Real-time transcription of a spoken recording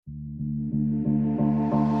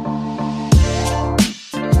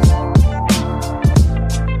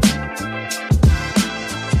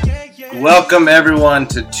Welcome everyone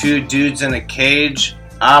to Two Dudes in a Cage.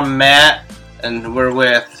 I'm Matt, and we're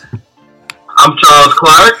with... I'm Charles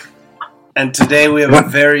Clark. And today we have a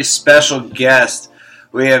very special guest.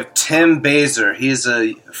 We have Tim Bazer. He's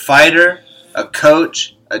a fighter, a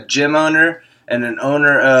coach, a gym owner, and an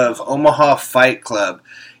owner of Omaha Fight Club.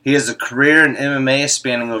 He has a career in MMA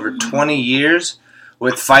spanning over 20 years,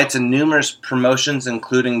 with fights in numerous promotions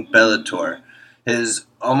including Bellator. His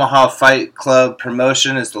Omaha Fight Club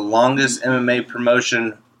promotion is the longest MMA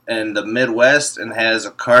promotion in the Midwest and has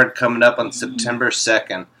a card coming up on September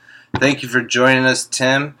 2nd. Thank you for joining us,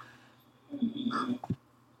 Tim.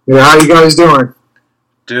 Yeah, how you guys doing?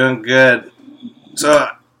 Doing good. So,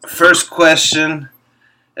 first question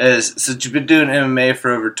is, since you've been doing MMA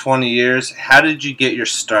for over 20 years, how did you get your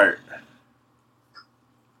start?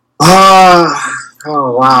 Oh,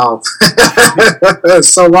 wow.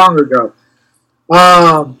 So long ago.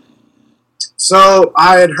 So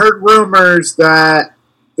I had heard rumors that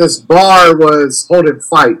this bar was holding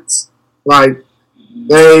fights. Like,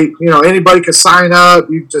 anybody could sign up.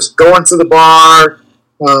 You just go into the bar,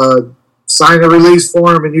 sign a release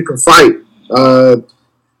form, and you can fight. They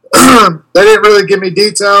didn't really give me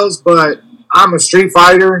details, but I'm a street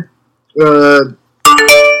fighter. And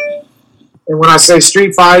when I say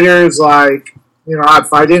street fighter, it's like, I'd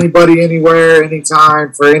fight anybody, anywhere,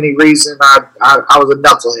 anytime, for any reason. I was a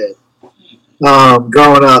knucklehead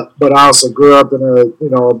growing up, but I also grew up in a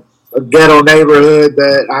ghetto neighborhood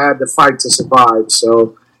that I had to fight to survive.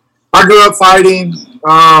 So I grew up fighting.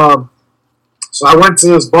 So I went to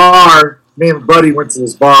this bar. Me and my buddy went to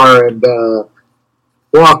this bar and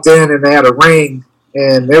walked in, and they had a ring,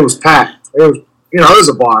 and it was packed. It was, it was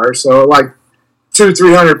a bar, so like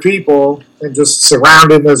 200-300 people, and just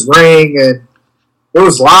surrounding this ring, and it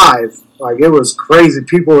was live. Like, it was crazy.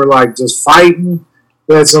 People were, like, just fighting.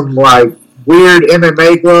 They had some, like, weird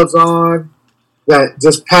MMA gloves on that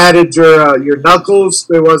just padded your knuckles.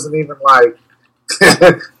 There wasn't even, like...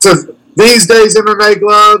 so these days MMA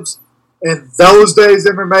gloves and those days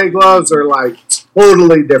MMA gloves are, like,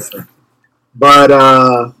 totally different. But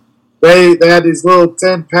they had these little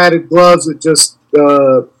 10 padded gloves that just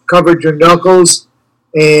covered your knuckles,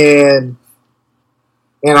 and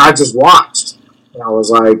I just watched. And I was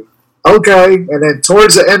like, okay. And then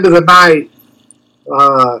towards the end of the night,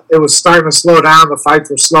 it was starting to slow down. The fights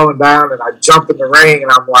were slowing down, and I jump in the ring,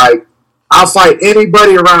 and I'm like, I'll fight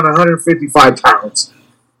anybody around 155 pounds.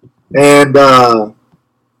 And the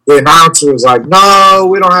announcer was like, no,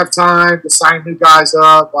 we don't have time to sign new guys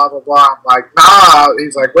up, blah, blah, blah. I'm like, nah.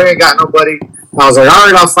 He's like, we ain't got nobody. I was like, all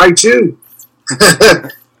right, I'll fight you.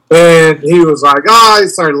 And he was like, he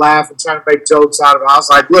started laughing, trying to make jokes out of it. I was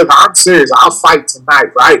like, look, I'm serious. I'll fight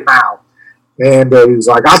tonight, right now. And he was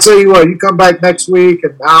like, I'll tell you what, you come back next week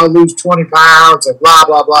and I'll lose 20 pounds and blah,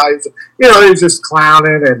 blah, blah. He was just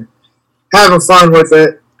clowning and having fun with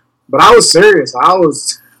it. But I was serious. I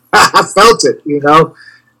felt it,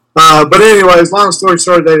 But anyways, long story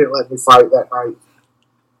short, they didn't let me fight that night.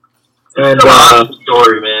 And it's a long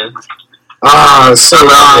story, man. I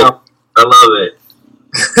love it.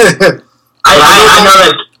 I know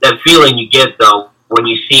that feeling you get, though, when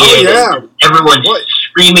you see it. Yeah. And everyone's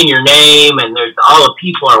screaming your name, and there's all the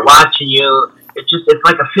people are watching you. It's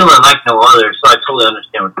like a feeling like no other. So I totally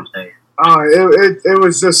understand what you're saying. It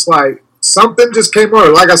was just like something just came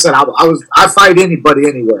over. Like I said, I fight anybody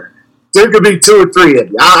anywhere. There could be 2 or 3 of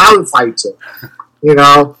you. I would fight you.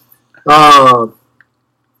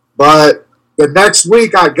 But the next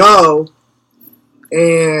week I go,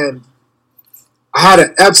 and I had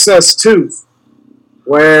an abscess tooth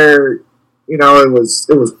where, it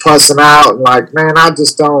was pussing out, and like, man, I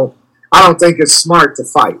don't think it's smart to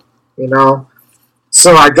fight,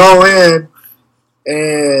 So I go in,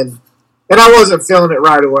 and I wasn't feeling it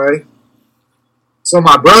right away. So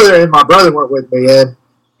my brother went with me, and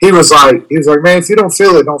he was like, man, if you don't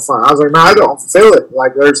feel it, don't fight. I was like, man, I don't feel it.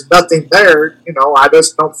 Like, there's nothing there, I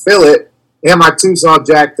just don't feel it. And my tooth's all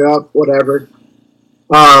jacked up, whatever.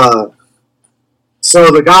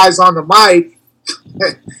 So the guy's on the mic,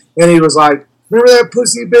 and he was like, remember that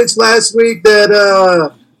pussy bitch last week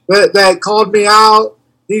that called me out?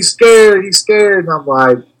 He's scared. And I'm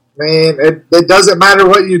like, man, it doesn't matter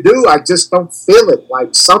what you do. I just don't feel it.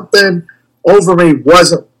 Like, something over me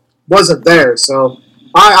wasn't there. So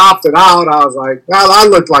I opted out. I was like, well, I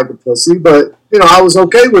looked like a pussy, but, I was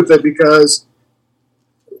okay with it because,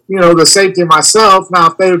 the safety of myself. Now,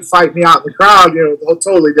 if they would fight me out in the crowd, a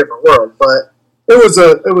totally different world. But it was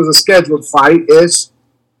a scheduled fight-ish.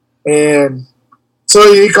 And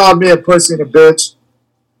so he called me a pussy and a bitch.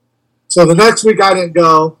 So the next week I didn't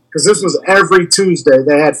go because this was every Tuesday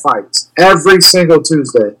they had fights. Every single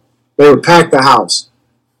Tuesday. They would pack the house.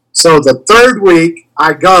 So the third week,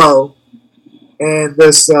 I go, and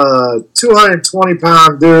this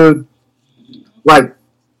 220-pound dude, like,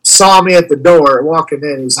 saw me at the door walking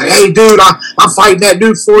in. He's like, "Hey, dude, I'm fighting that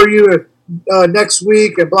dude for you next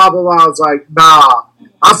week," and blah, blah, blah. I was like, "Nah,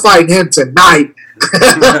 I'm fighting him tonight."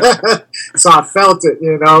 So I felt it,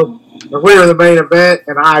 you know. And we were in the main event,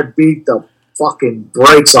 and I beat the fucking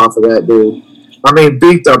brakes off of that dude. I mean,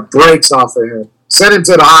 beat the brakes off of him. Sent him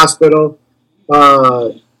to the hospital.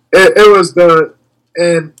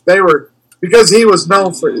 And they were, because he was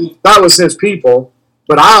known for, that was his people,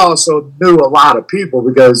 but I also knew a lot of people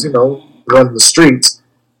because, you know, running the streets.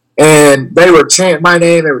 And they were chanting my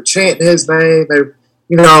name, they were chanting his name,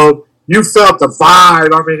 you know, you felt the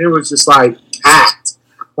vibe. I mean, it was just like packed.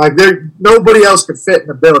 Like nobody else could fit in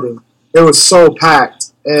the building. It was so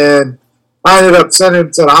packed. And I ended up sending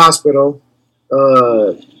him to the hospital.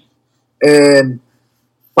 And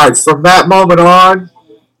like from that moment on,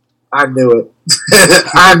 I knew it.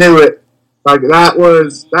 I knew it. Like that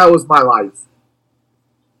was my life.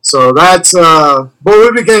 So that's but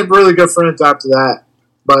we became really good friends after that.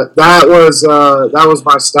 But that was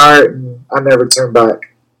my start, and I never turned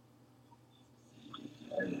back.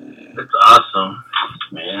 That's awesome,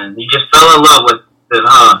 man. You just fell in love with it,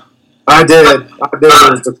 huh? I did. It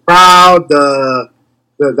was the crowd,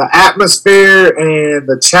 the atmosphere, and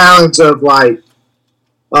the challenge of like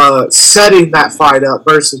setting that fight up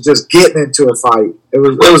versus just getting into a fight. It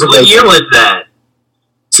was amazing. What year was that?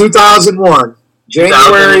 2001.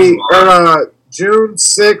 January or June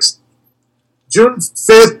 6th, June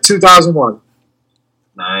 5th, 2001.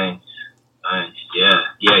 Nice. Yeah.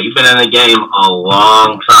 You've been in the game a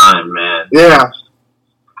long time, man. Yeah.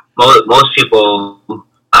 Most people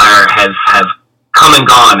have come and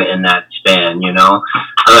gone in that span. You know,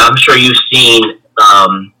 I'm sure you've seen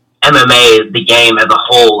MMA, the game as a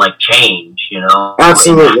whole, like change. You know,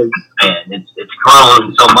 absolutely. Man, it's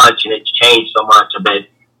grown so much and it's changed so much a bit.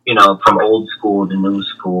 You know, from old school to new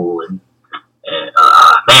school, and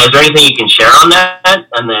man, is there anything you can share on that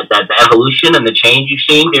and that the evolution and the change you've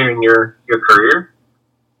seen during your career?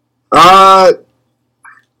 I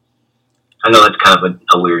know that's kind of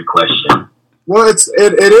a weird question. Well,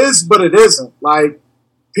 it is, but it isn't. Like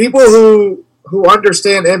people who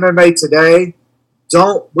understand MMA today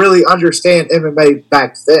don't really understand MMA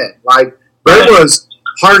back then. Like there was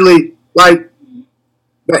hardly like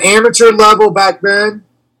the amateur level back then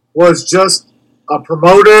was just a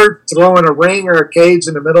promoter throwing a ring or a cage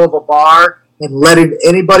in the middle of a bar and letting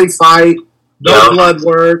anybody fight. No blood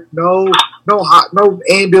work, no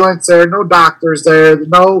ambulance there, no doctors there,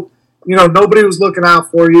 nobody was looking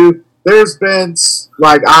out for you. There's been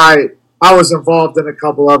like I was involved in a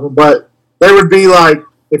couple of them, but there would be like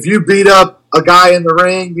if you beat up a guy in the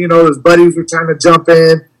ring, you know, his buddies were trying to jump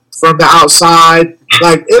in from the outside.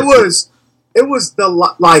 Like it was it was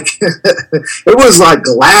like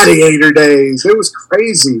gladiator days. It was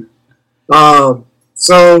crazy.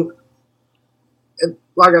 So,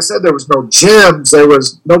 like I said, there was no gyms. There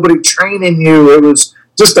was nobody training you. It was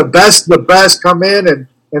just the best come in and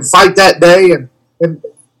fight that day and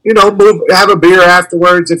you know, have a beer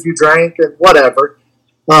afterwards if you drank and whatever.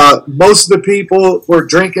 Most of the people were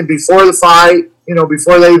drinking before the fight, you know,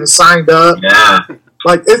 before they even signed up. Yeah.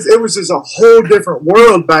 Like, it was just a whole different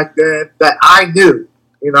world back then that I knew,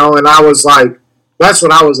 you know, and I was like, that's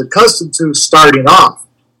what I was accustomed to starting off.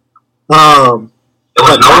 But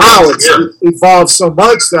now it's evolved so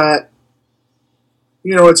much that,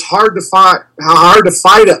 you know, it's hard to fight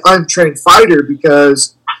an untrained fighter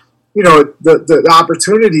because, you know, the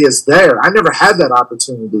opportunity is there. I never had that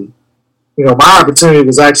opportunity. You know, my opportunity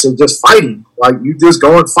was actually just fighting. Like, you just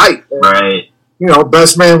go and fight. And, right. You know,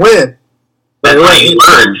 best man win. That's how you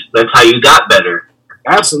learned. That's how you got better.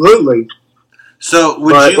 Absolutely. So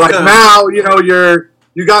now, you know,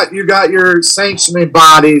 you got your sanctioning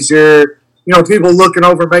bodies, you know, people looking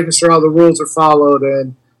over, making sure all the rules are followed,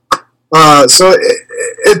 and so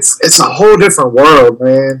it's a whole different world,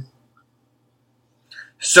 man.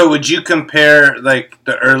 So would you compare like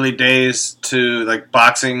the early days to like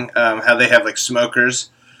boxing, how they have like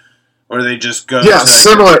smokers, or they just go? Yeah,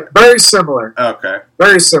 similar, very similar. Okay,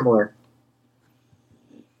 very similar.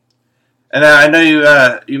 And I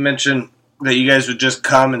know you mentioned that you guys would just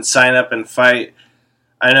come and sign up and fight.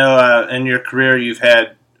 I know in your career you've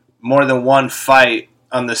had more than one fight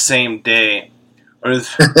on the same day. Or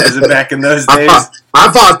is it back in those days? I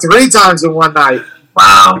fought 3 times in one night.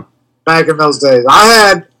 Wow. Back in those days.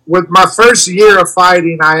 With my first year of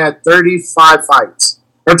fighting, I had 35 fights.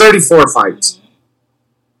 Or 34 fights.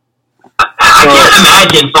 I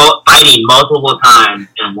can't imagine fighting multiple times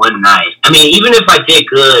in one night. I mean, even if I did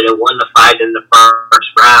good and won the fight in the first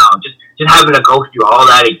round, just having to go through all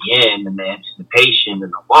that again, and the anticipation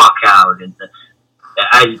and the walkout and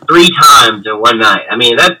 3 times in one night. I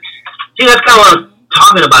mean, that's kind of what I'm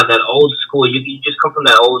talking about, that old school. You just come from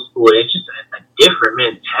that old school. It's just a different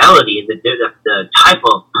mentality. The type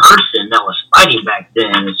of person that was fighting back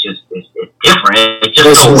then is just it's different. It's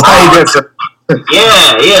just so different.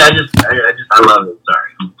 Yeah. I love it.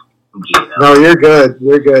 Sorry. No, you're good.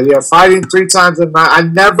 You're good. Yeah, fighting 3 times a night.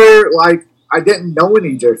 I didn't know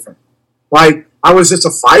any different. Like, I was just a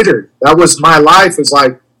fighter. That was my life. It's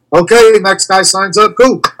like, okay, next guy signs up.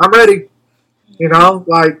 Cool. I'm ready. You know,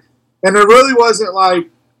 like, and it really wasn't like,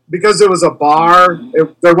 because it was a bar,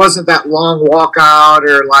 there wasn't that long walkout,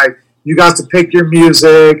 or like you got to pick your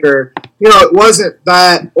music, or, you know, it wasn't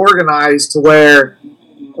that organized to where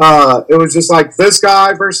it was just like this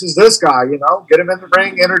guy versus this guy, you know, get him in the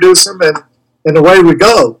ring, introduce him, and away we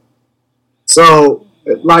go. So,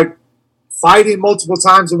 like, fighting multiple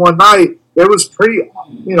times in one night, it was pretty,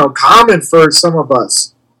 you know, common for some of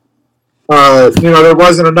us. You know, there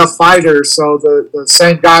wasn't enough fighters, so the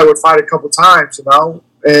same guy would fight a couple times, you know,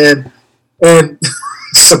 and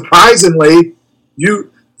surprisingly,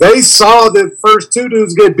 they saw the first 2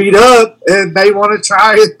 dudes get beat up, and they want to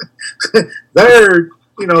try their,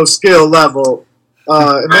 you know, skill level,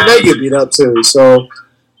 and then they get beat up too. So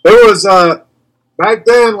it was back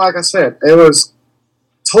then, like I said, it was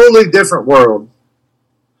totally different world,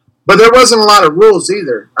 but there wasn't a lot of rules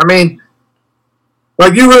either. I mean,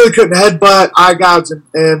 like, you really couldn't headbutt, eye gouge,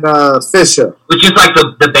 and fish up, which is like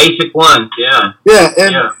the basic ones. Yeah. Yeah,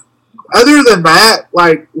 and other than that,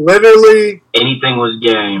 like, literally anything was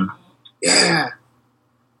game. Yeah.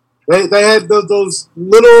 They had those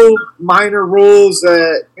little minor rules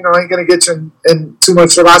that, you know, ain't going to get you in too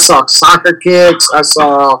much trouble. I saw soccer kicks. I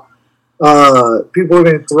saw people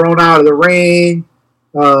being thrown out of the ring.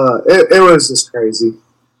 It was just crazy.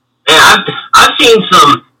 Yeah, I've seen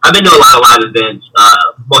some. I've been to a lot of live events,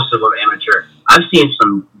 most of them amateur. I've seen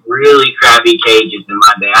some really crappy cages in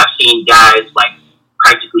my day. I've seen guys, like,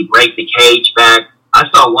 practically break the cage back. I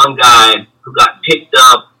saw one guy who got picked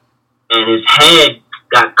up and his head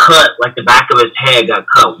got cut, like the back of his head got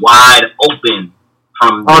cut wide open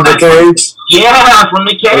from the cage. Yeah, from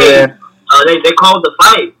the cage. Yeah. They called the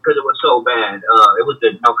fight because it was so bad. It was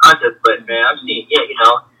a no contest, but man, I've seen, you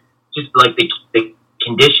know, just like the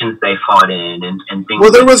conditions they fought in and things.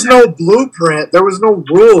 Well, there was no blueprint. There was no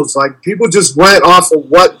rules. Like, people just went off of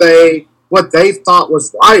what they thought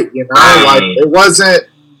was right. You know, right. Like, it wasn't.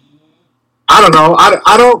 I don't know.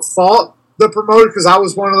 I don't fault the promoter, because I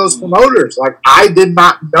was one of those promoters. Like, I did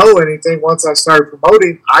not know anything once I started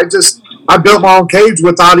promoting. I built my own cage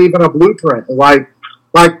without even a blueprint. Like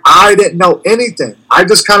I didn't know anything. I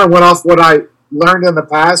just kind of went off what I learned in the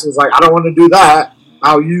past. It was like, I don't want to do that.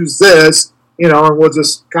 I'll use this, you know, and we'll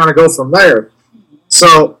just kind of go from there.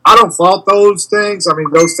 So I don't fault those things. I mean,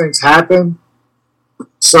 those things happen.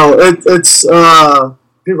 So it's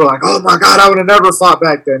people are like, oh my God, I would have never fought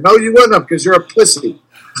back then. No, you wouldn't have, because you're a pussy.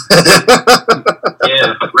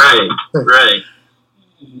 Yeah, right.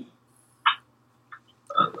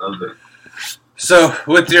 I love it. So,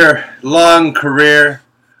 with your long career,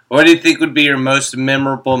 what do you think would be your most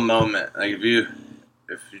memorable moment? Like, if you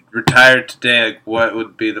retired today, like, what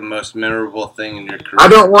would be the most memorable thing in your career? I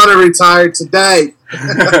don't want to retire today.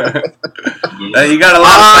 You got a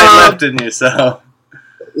lot of fight left in you, so.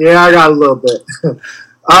 Yeah, I got a little bit.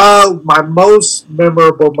 My most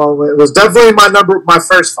memorable moment was definitely my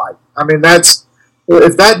first fight. I mean,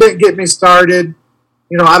 if that didn't get me started,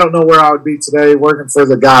 you know, I don't know where I would be today working for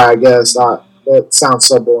the guy, I guess. That sounds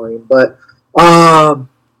so boring. But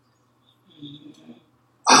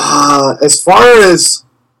as far as,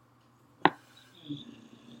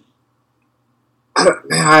 I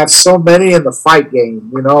have so many in the fight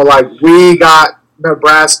game. You know, like, we got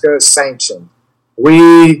Nebraska sanctioned.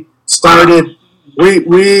 We started.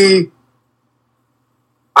 I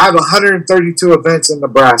have 132 events in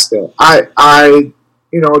Nebraska. I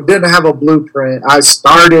didn't have a blueprint. I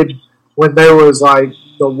started when there was, like,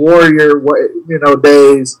 the Warrior, you know,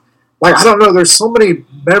 days. Like, I don't know. There's so many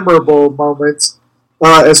memorable moments.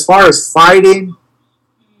 As far as fighting,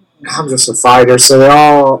 I'm just a fighter, so they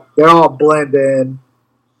all blend in.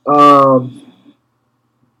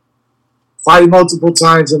 Fighting multiple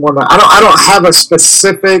times in one night. I don't have a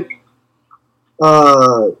specific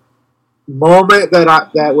moment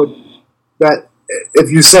that if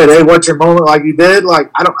you said, hey, what's your moment, like you did,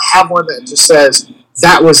 like, I don't have one that just says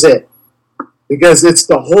that was it, because it's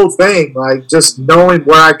the whole thing. Like, just knowing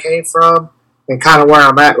where I came from and kind of where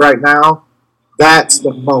I'm at right now, that's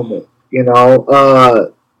the moment. You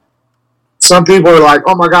know, some people are like,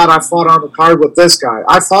 "Oh my God, I fought on the card with this guy."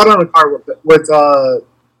 I fought on the card with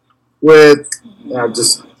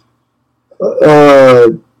just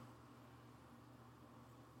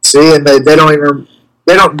see, and they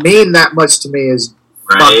don't mean that much to me. Is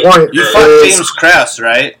my point? You fought James Krause,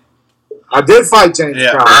 right? I did fight James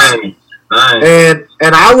Krause, and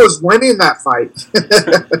I was winning that fight,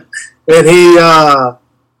 and he.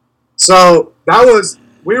 So that was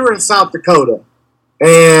we were in South Dakota,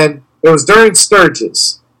 and it was during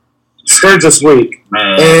Sturgis week,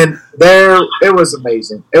 and it was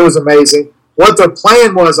amazing. It was amazing. What the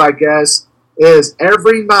plan was, I guess, is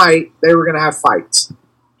every night they were going to have fights,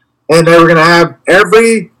 and they were going to have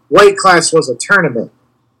every weight class was a tournament.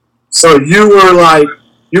 So you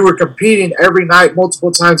were competing every night,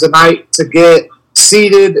 multiple times a night to get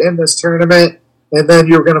seeded in this tournament, and then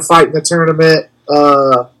you were going to fight in the tournament,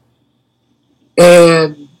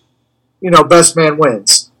 and best man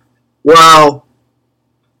wins. Well,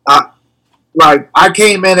 I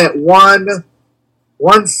came in at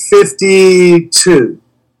 152.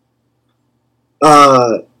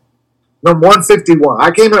 No, 151. I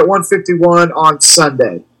came in at 151 on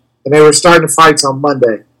Sunday, and they were starting fights on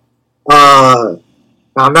Monday. I'll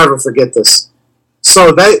never forget this.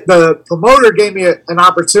 So the promoter gave me an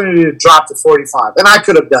opportunity to drop to 45, and I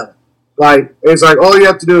could have done it. It was like, all you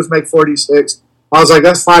have to do is make 46. I was like,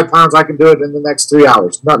 that's 5 pounds. I can do it in the next 3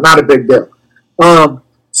 hours. Not a big deal.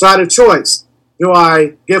 So I had a choice. Do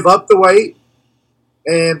I give up the weight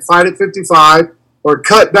and fight at 55 or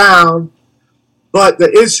cut down? But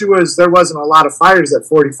the issue is there wasn't a lot of fighters at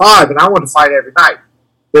 45, and I wanted to fight every night.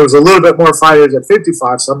 There was a little bit more fighters at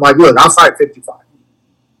 55, so I'm like, look, I'll fight 55.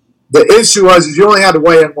 The issue was you only had to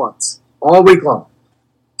weigh in once all week long.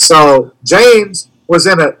 So James was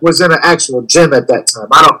in an actual gym at that time.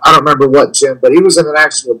 I don't remember what gym, but he was in an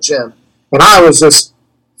actual gym, and I was just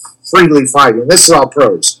freely fighting. This is all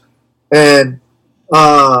pros, and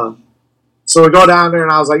so we go down there,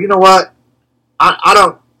 and I was like, you know what, I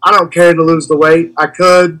don't care to lose the weight. I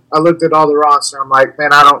could. I looked at all the roster. I'm like,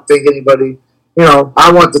 man, I don't think anybody.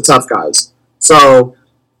 I want the tough guys. So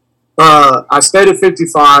I stayed at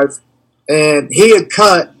 55, and he had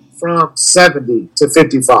cut from 70 to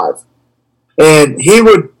 55. And he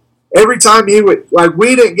would, every time he would,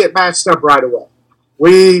 we didn't get matched up right away.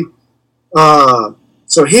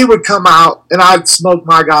 So he would come out, and I'd smoke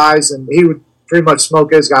my guys, and he would pretty much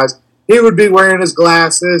smoke his guys. He would be wearing his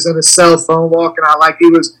glasses and his cell phone, walking out like he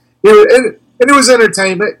was and it was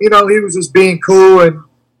entertainment. He was just being cool. And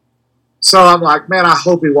so I'm like, man, I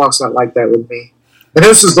hope he walks out like that with me. And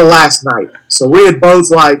this was the last night. So we had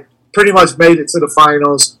both, pretty much made it to the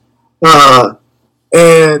finals.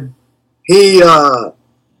 And he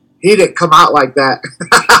didn't come out like that.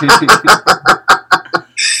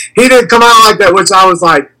 He didn't come out like that, which I was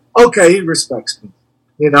like, okay, he respects me.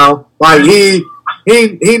 He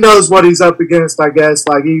knows what he's up against, I guess.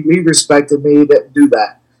 He respected me. He didn't do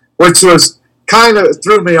that, which was kind of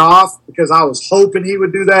threw me off because I was hoping he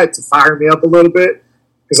would do that to fire me up a little bit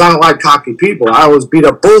because I don't like cocky people. I always beat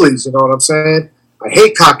up bullies, you know what I'm saying? I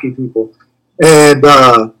hate cocky people. And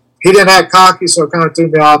he didn't act cocky, so it kind of threw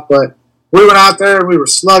me off. But we went out there, and we were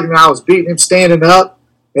slugging, and I was beating him standing up.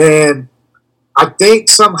 And I think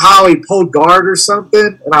somehow he pulled guard or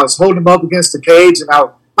something, and I was holding him up against the cage, and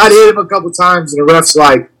I'd hit him a couple times, and the ref's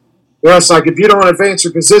like, if you don't advance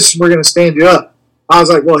your position, we're going to stand you up. I was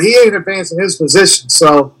like, well, he ain't advancing his position,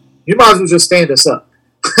 so you might as well just stand us up.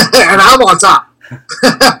 And I'm on top.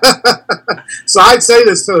 So I'd say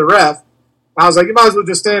this to the ref. I was like, you might as well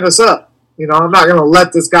just stand us up. I'm not going to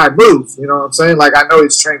let this guy move. You know what I'm saying? I know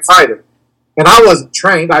he's a trained fighter. And I wasn't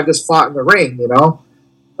trained. I just fought in the ring,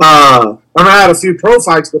 I had a few pro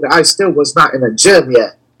fights, but I still was not in a gym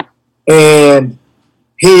yet. And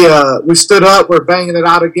we stood up, we're banging it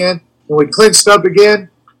out again, and we clinched up again,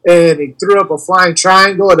 and he threw up a flying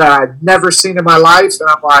triangle that I'd never seen in my life, and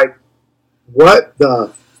I'm like, what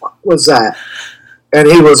the fuck was that? And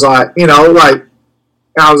he was like, and I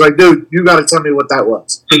was like, dude, you got to tell me what that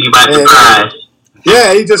was. Took you by surprise.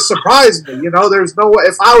 Yeah, he just surprised me. There's no way,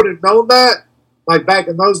 if I would have known that, back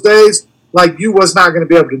in those days, you was not going to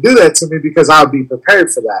be able to do that to me because I would be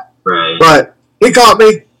prepared for that. Right. But he caught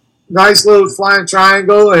me, nice little flying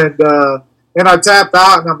triangle, and I tapped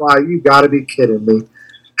out, and I'm like, you got to be kidding me.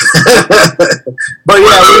 But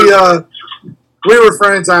yeah, we were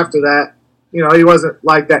friends after that. He wasn't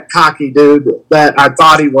like that cocky dude that I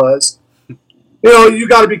thought he was. You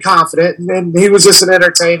got to be confident, and he was just an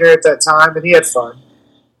entertainer at that time, and he had fun.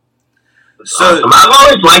 So I've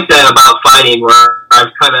always liked that about fighting, where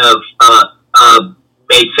I've kind of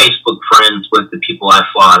made Facebook friends with the people I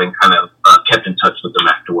fought and kind of kept in touch with them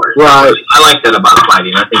afterwards. Right. I like that about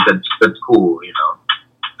fighting. I think that's cool, you know.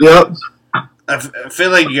 Yep. I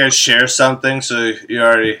feel like you guys share something, so you're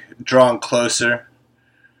already drawn closer.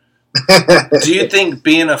 Do you think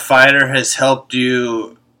being a fighter has helped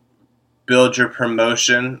you build your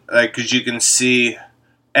promotion? Like, because you can see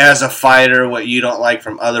as a fighter what you don't like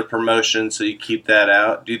from other promotions, so you keep that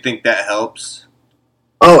out. Do you think that helps?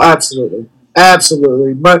 Oh, absolutely.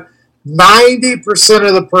 Absolutely. But 90%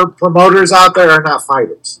 of the promoters out there are not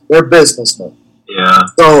fighters. They're businessmen. Yeah.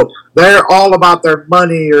 So they're all about their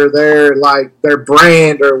money or their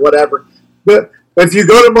brand or whatever. But if you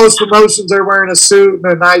go to most promotions, they're wearing a suit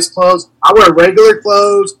and a nice clothes. I wear regular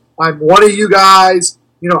clothes. I'm one of you guys.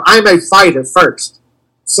 You know, I'm a fighter first.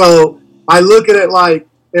 So I look at it like,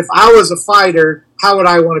 if I was a fighter, how would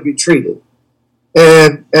I want to be treated?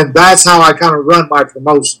 And that's how I kind of run my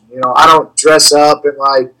promotion. You know, I don't dress up and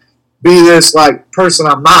like be this like person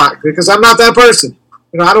I'm not, because I'm not that person.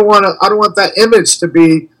 You know, I don't want that image to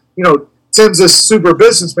be, you know, Tim's a super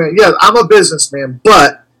businessman. Yeah, I'm a businessman,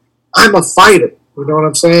 but I'm a fighter. You know what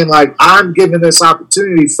I'm saying? Like, I'm giving this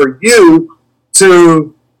opportunity for you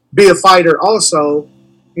to be a fighter also,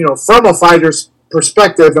 you know, from a fighter's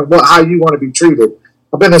perspective and how you want to be treated.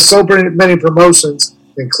 I've been to so many promotions,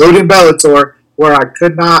 including Bellator, where I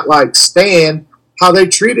could not, like, stand how they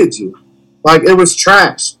treated you. Like, it was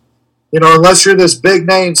trash. You know, unless you're this big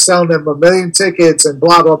name selling them 1 million tickets and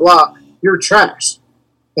blah, blah, blah, you're trash.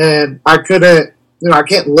 And I couldn't, you know, I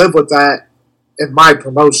can't live with that in my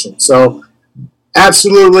promotion. So,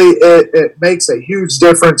 absolutely, it makes a huge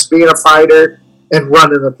difference being a fighter and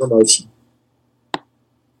running a promotion.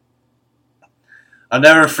 I'll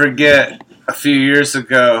never forget a few years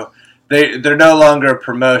ago, they're no longer a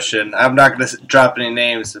promotion. I'm not going to drop any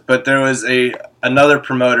names, but there was another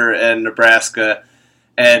promoter in Nebraska,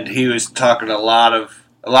 and he was talking a lot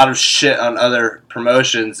of shit on other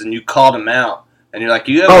promotions, and you called him out, and you're like,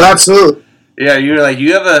 absolutely. Yeah, you're like,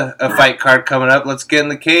 you have a fight card coming up. Let's get in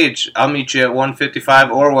the cage. I'll meet you at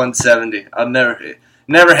 155 or 170.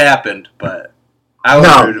 Never happened, but I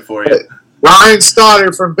was rooting for you. Ryan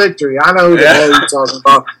Stoddard from Victory. I know who the hell you're talking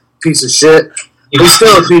about. Piece of shit. He's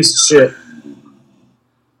still a piece of shit.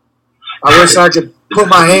 I wish I could put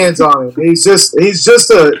my hands on him. He's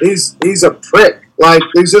a prick. Like,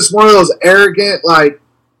 he's just one of those arrogant, like,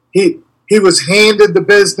 he was handed the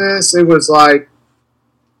business. It was like,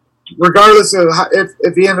 regardless of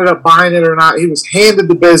if he ended up buying it or not, he was handed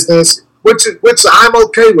the business, which I'm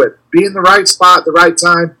okay with. Be in the right spot, the right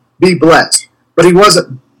time, be blessed. But he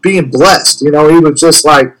wasn't being blessed. You know, he was just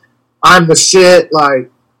like, I'm the shit.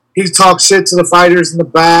 Like, he talked shit to the fighters in the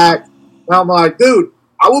back. And I'm like, dude,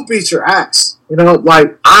 I will beat your ass. You know,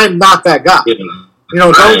 like, I'm not that guy. You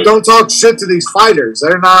know, don't talk shit to these fighters.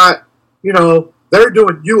 They're not, you know, they're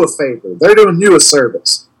doing you a favor. They're doing you a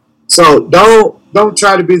service. So don't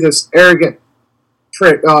try to be this arrogant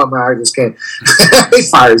prick. Oh, man, I just can't. He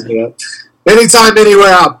fires me up. Anytime,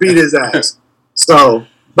 anywhere, I'll beat his ass. So,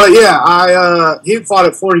 but yeah, he fought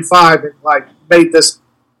at 45 and, like, made this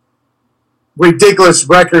ridiculous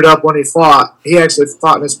record up when he fought. He actually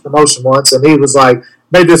fought in his promotion once, and he was like,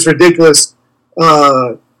 made this ridiculous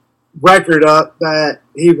record up that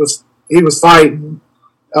he was fighting,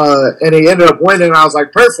 and he ended up winning. I was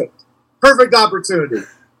like, perfect opportunity.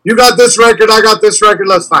 You got this record, I got this record,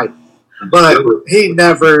 let's fight. But he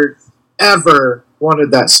never, ever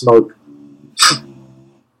wanted that smoke.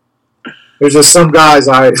 There's just some guys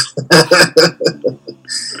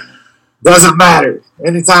doesn't matter.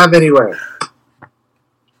 Anytime, anywhere.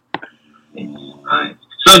 Right.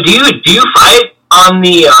 So do you fight on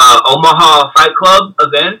the Omaha Fight Club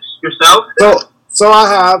events yourself? So I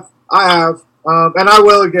have, and I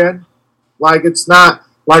will again. Like, it's not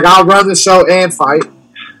like I'll run the show and fight.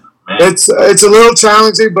 Man. It's a little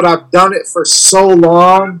challenging, but I've done it for so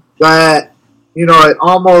long that, you know, it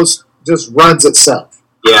almost just runs itself.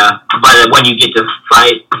 Yeah, but when you get to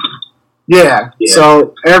fight. Yeah.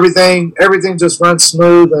 So everything just runs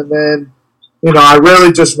smooth, and then, you know, I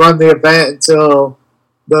really just run the event until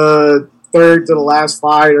the third to the last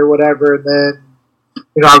fight or whatever, and then,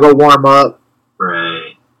 you know, I'll go warm up.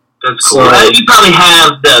 Right. That's cool. So, you probably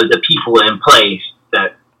have the people in place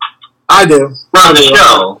that I do run the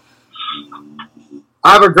show.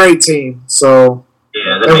 I have a great team, so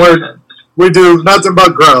yeah, that makes sense. We do nothing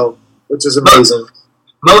but grow, which is amazing.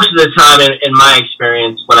 Most of the time, in my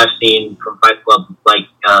experience, what I've seen from Fight Club, like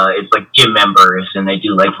it's like gym members, and they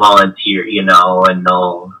do like volunteer, you know, and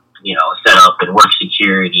they'll, you know, set up and work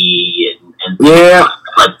security and yeah, stuff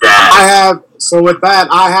like that. So with that,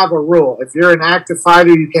 I have a rule: if you're an active fighter,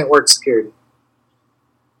 you can't work security.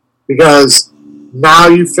 because now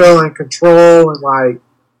you feel in control and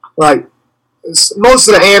like most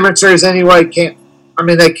of the amateurs anyway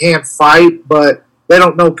they can't fight, but they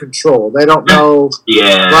don't know control. They don't know.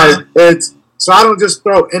 Yeah. So I don't just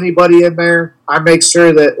throw anybody in there. I make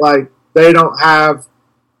sure that like they don't have,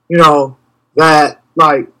 that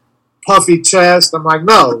like puffy chest. I'm like,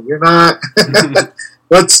 no, you're not.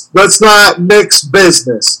 let's not mix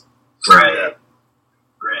business. Right.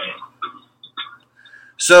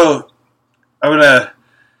 So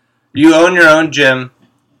you own your own gym,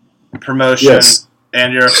 promotion, yes.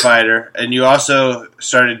 And you're a fighter, and you also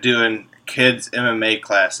started doing kids MMA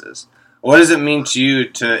classes. What does it mean to you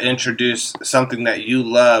to introduce something that you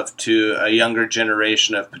love to a younger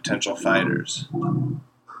generation of potential fighters?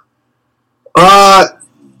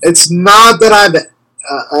 It's not that I've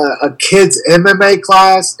a kids MMA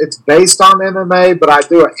class. It's based on MMA, but I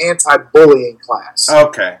do an anti-bullying class.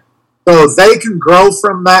 Okay. So they can grow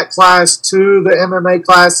from that class to the MMA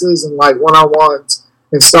classes and like one-on-ones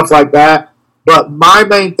and stuff like that. But my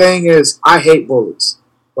main thing is I hate bullies.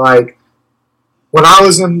 Like when I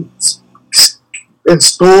was in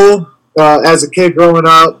school as a kid growing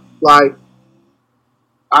up, like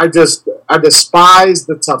I despised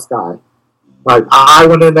the tough guy. Like I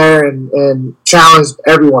went in there and challenged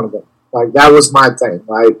every one of them. Like that was my thing.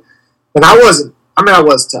 Like, and I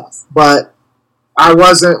was tough, but I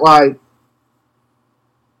wasn't like,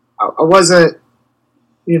 I wasn't,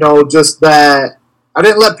 just that. I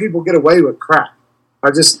didn't let people get away with crap.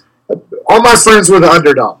 All my friends were the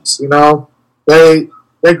underdogs, They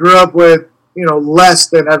grew up with, less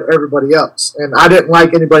than everybody else. And I didn't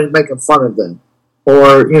like anybody making fun of them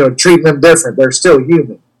or, treating them different. They're still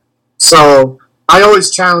human. So I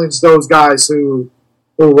always challenge those guys who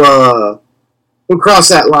cross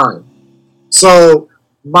that line. So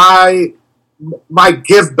my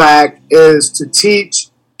give back is to teach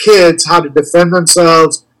kids how to defend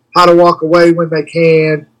themselves, how to walk away when they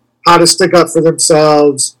can, how to stick up for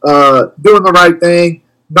themselves, doing the right thing,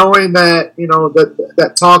 knowing that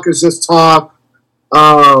that talk is just talk.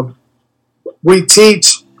 We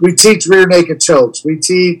teach rear naked chokes. We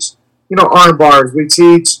teach arm bars. We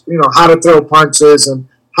teach how to throw punches and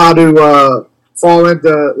how to fall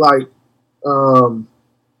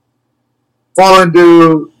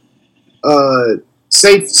into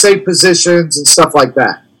safe positions and stuff like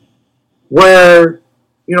that. Where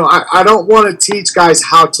I don't want to teach guys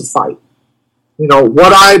how to fight.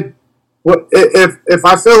 If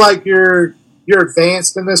I feel like you're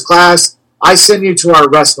advanced in this class, I send you to our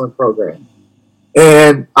wrestling program.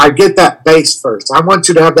 And I get that base first. I want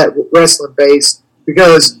you to have that wrestling base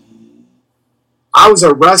because I was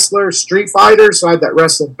a wrestler, street fighter, so I had that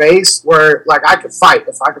wrestling base where like I could fight.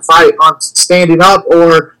 If I could fight on standing up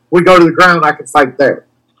or we go to the ground, I could fight there.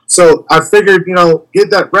 So I figured, get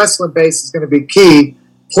that wrestling base is going to be key.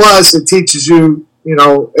 Plus, it teaches you,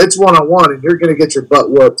 it's one-on-one, and you're going to get your butt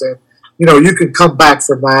whooped, and you can come back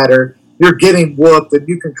from that, or you're getting whooped, and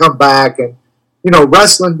you can come back, and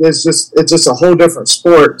wrestling is just a whole different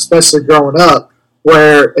sport, especially growing up.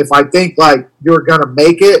 Where if I think like you're going to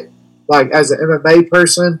make it, like as an MMA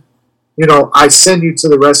person, I send you to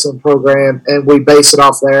the wrestling program, and we base it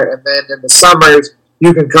off there, and then in the summers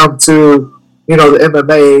you can come to the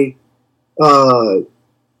MMA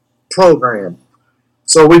program.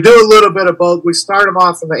 So we do a little bit of both. We start them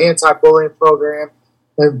off in the anti-bullying program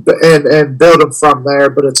and build them from there,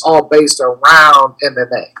 but it's all based around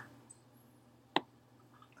MMA.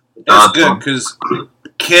 That's good because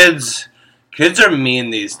kids are mean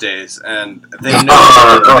these days, and they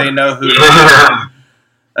know who. Yeah.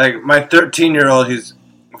 Like my 13-year-old, he's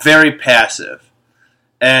very passive.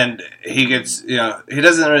 And he gets, he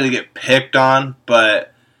doesn't really get picked on,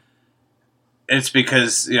 but it's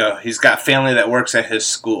because, he's got family that works at his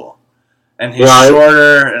school. And he's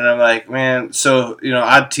shorter, and I'm like, man, so,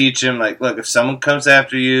 I'd teach him, like, look, if someone comes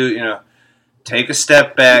after you, take a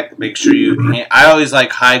step back, make sure I always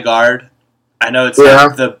like high guard. I know it's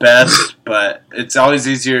not the best, but it's always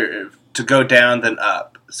easier to go down than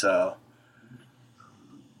up, so.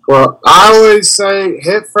 Well, I always say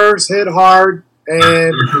hit first, hit hard.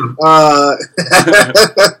 And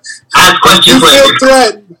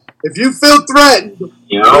if you feel threatened,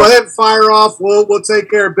 go ahead and fire off. We'll take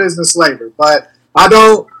care of business later. But I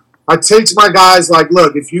teach my guys like,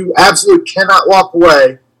 look, if you absolutely cannot walk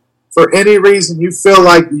away for any reason, you feel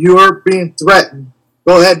like you're being threatened,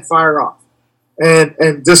 go ahead and fire off, and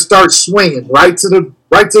just start swinging right to the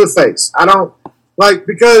face. I don't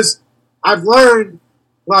because I've learned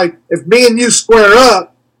if me and you square up,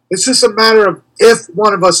 it's just a matter of if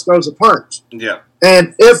one of us throws a punch. Yeah.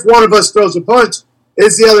 And if one of us throws a punch,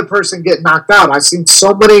 is the other person get knocked out? I've seen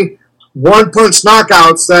so many one-punch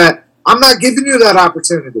knockouts that I'm not giving you that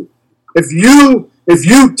opportunity. If you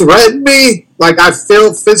threaten me, like I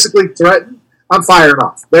feel physically threatened, I'm firing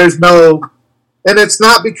off. There's no, and it's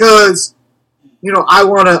not because, I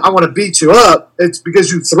wanna beat you up. It's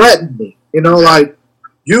because you threatened me. Like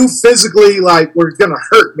you physically were gonna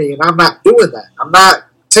hurt me, and I'm not doing that. I'm not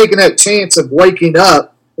taking that chance of waking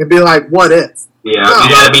up and be like, what if? Yeah, no.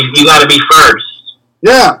 You gotta be first.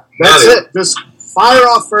 Yeah, that's it. Just fire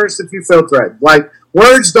off first if you feel threatened. Like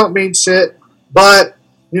words don't mean shit, but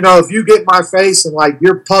if you get in my face and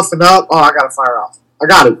you're puffing up, I gotta fire off. I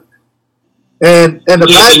got it. And the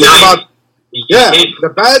bad thing about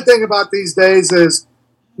the bad thing about these days is,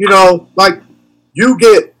 you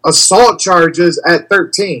get assault charges at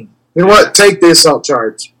 13. You know what? Take the assault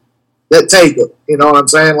charge. Take it. You know what I'm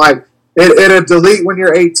saying? It'll delete when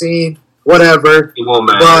you're 18, whatever. It won't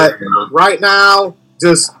matter. But right now,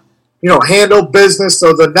 just, handle business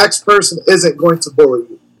so the next person isn't going to bully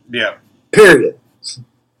you. Yeah. Period.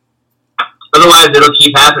 Otherwise, it'll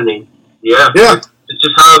keep happening. Yeah. Yeah. It's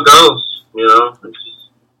just how it goes, It's just...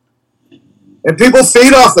 And people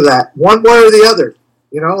feed off of that, one way or the other.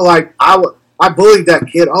 I bullied that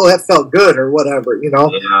kid. Oh, that felt good or whatever, Yeah.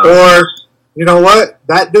 Or, you know what?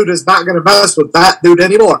 That dude is not going to mess with that dude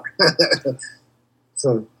anymore.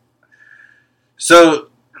 So,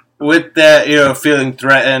 with that, feeling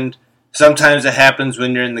threatened, sometimes it happens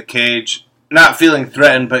when you're in the cage. Not feeling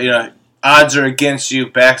threatened, but, odds are against you,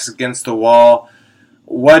 back's against the wall.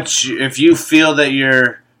 If you feel that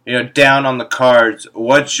you're, down on the cards,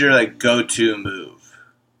 what's your, go-to move?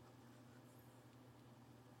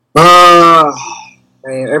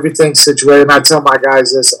 Man, everything's situated. And I tell my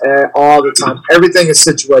guys this all the time. Everything is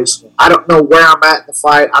situational. I don't know where I'm at in the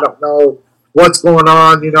fight. I don't know what's going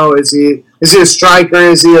on. Is he a striker?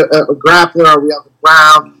 Is he a grappler? Are we on the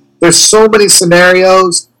ground? There's so many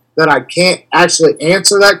scenarios that I can't actually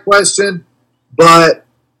answer that question. But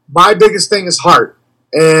my biggest thing is heart.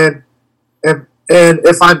 And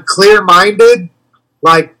if I'm clear-minded,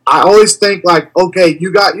 I always think okay,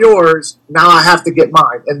 you got yours, now I have to get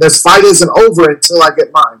mine. And this fight isn't over until I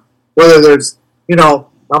get mine. Whether there's,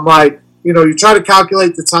 I'm you try to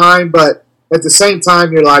calculate the time, but at the same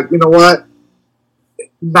time, you're you know what?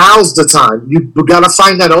 Now's the time. You've got to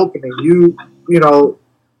find that opening.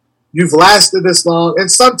 You've lasted this long.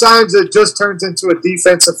 And sometimes it just turns into a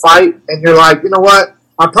defensive fight, and you're you know what?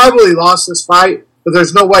 I probably lost this fight, but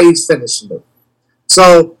there's no way he's finishing it.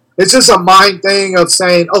 So it's just a mind thing of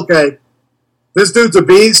saying, okay, this dude's a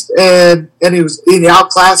beast, and he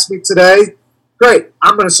outclassed me today. Great,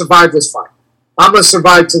 I'm going to survive this fight. I'm going to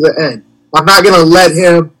survive to the end. I'm not going to let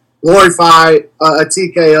him glorify a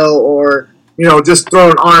TKO or just throw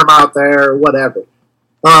an arm out there or whatever.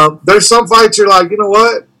 There's some fights you're you know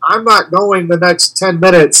what? I'm not going the next 10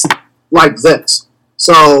 minutes like this.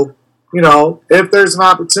 So if there's an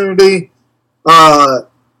opportunity,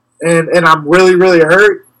 and I'm really, really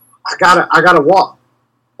hurt, I gotta walk.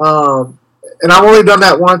 And I've only done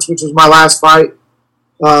that once, which was my last fight.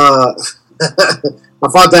 I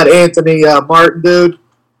fought that Anthony Martin dude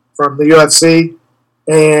from the UFC,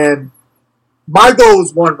 and my goal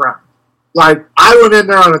was one round. I went in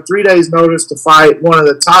there on a 3 days notice to fight one of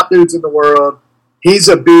the top dudes in the world. He's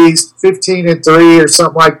a beast, 15-3 or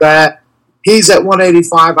something like that. He's at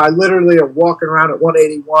 185. I literally am walking around at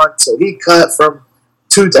 181. So he cut from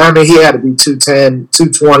he had to be 210,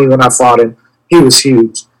 220 when I fought him. He was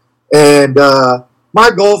huge. And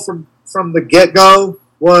my goal from the get-go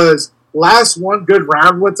was last one good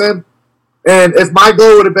round with him. And if my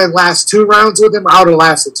goal would have been last 2 rounds with him, I would have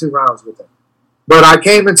lasted 2 rounds with him. But I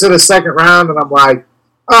came into the second round, and I'm all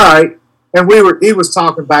right. And he was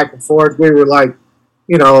talking back and forth. We were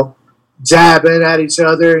jabbing at each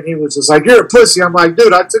other, and he was just you're a pussy. I'm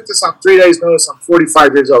dude, I took this on 3 days notice. I'm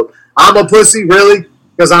 45 years old. I'm a pussy, really?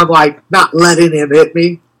 Because I'm not letting him hit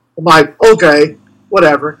me. I'm okay,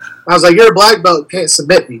 whatever. I was you're a black belt, can't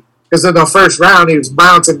submit me. Because in the first round, he was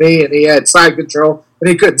mounting me, and he had side control, and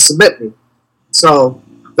he couldn't submit me. So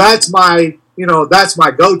that's my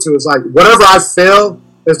go-to. Is whatever I feel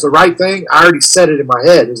is the right thing. I already said it in my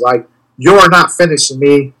head. It's you're not finishing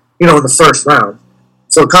me, in the first round.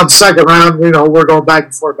 So come second round, we're going back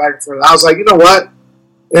and forth, back and forth. I was you know what?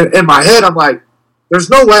 In my head, I'm there's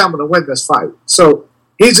no way I'm going to win this fight. So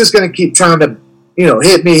he's just going to keep trying to,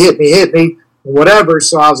 hit me, whatever.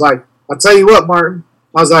 So I was I'll tell you what, Martin.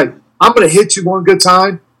 I was I'm going to hit you one good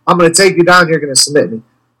time. I'm going to take you down. You're going to submit me.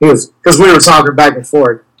 Because we were talking back and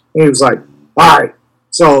forth. And he was all right.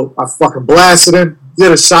 So I fucking blasted him,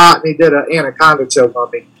 did a shot, and he did an anaconda choke on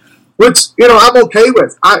me. Which, I'm okay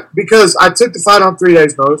with. Because I took the fight on 3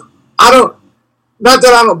 days notice. I don't, not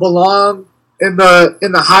that I don't belong in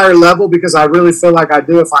the higher level, because I really feel like I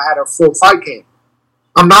do if I had a full fight camp.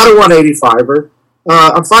 I'm not a 185er.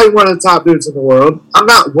 I'm fighting one of the top dudes in the world. I'm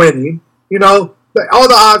not winning. You know, all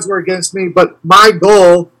the odds were against me, but my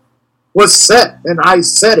goal was set, and I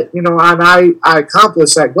set it. You know, and I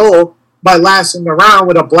accomplished that goal by lasting around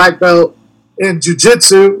with a black belt in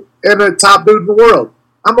jiu-jitsu and a top dude in the world.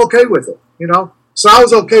 I'm okay with it, you know. So I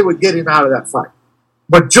was okay with getting out of that fight.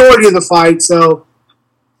 Majority of the fight, so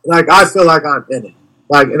like I feel like I'm in it.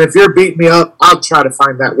 Like, and if you're beating me up, I'll try to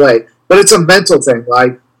find that way. But it's a mental thing.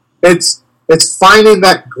 Like it's finding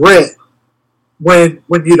that grit when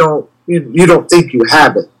you don't think you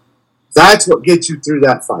have it. That's what gets you through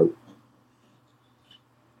that fight.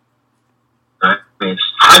 Nice.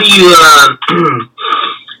 How do you,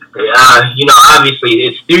 you know, obviously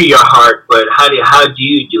it's through your heart, but how do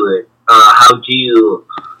you do it? How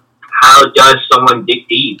does someone dig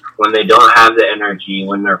deep when they don't have the energy,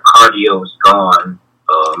 when their cardio is gone?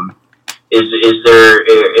 Is there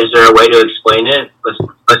a way to explain it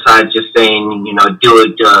besides just saying, you know, do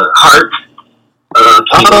it heart?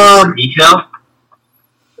 Can you go into detail?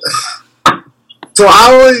 So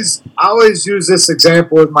I always use this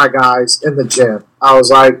example with my guys in the gym. I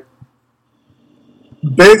was like,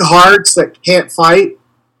 big hearts that can't fight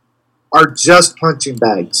are just punching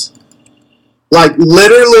bags. Like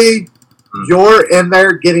literally, you're in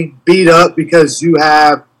there getting beat up because you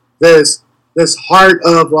have this heart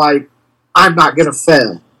of like, I'm not gonna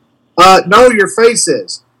fail. No, your face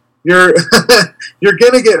is. You're you're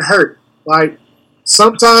gonna get hurt. Like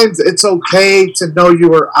sometimes it's okay to know you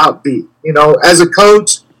were outbeat. You know, as a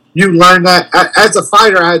coach, you learn that. As a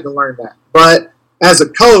fighter, I had to learn that. But as a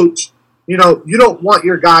coach, you know, you don't want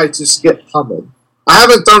your guy to just get pummeled. I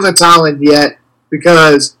haven't thrown the towel in yet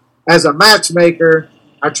because as a matchmaker,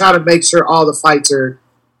 I try to make sure all the fights are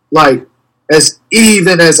like as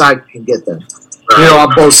even as I can get them. You know,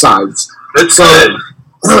 on both sides. That's so,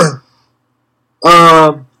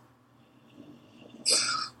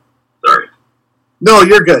 sorry. No,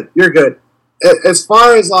 you're good. You're good. As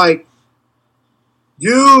far as like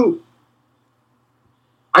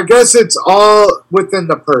I guess it's all within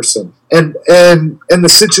the person, and the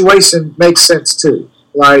situation makes sense too.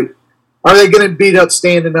 Like, are they getting beat up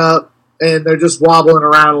standing up, and they're just wobbling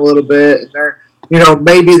around a little bit, and they're, you know,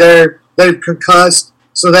 maybe they've concussed,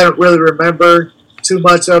 so they don't really remember too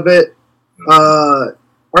much of it. Are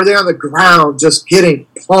they on the ground just getting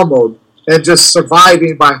pummeled and just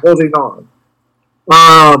surviving by holding on?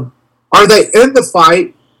 Are they in the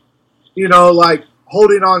fight, you know, like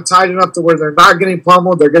holding on tight enough to where they're not getting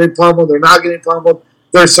pummeled, they're getting pummeled, they're not getting pummeled,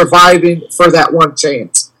 they're surviving for that one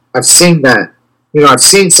chance. I've seen that. You know, I've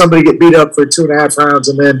seen somebody get beat up for 2.5 rounds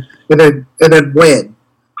and then win.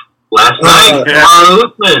 Last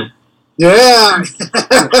night, yeah.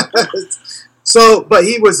 So, but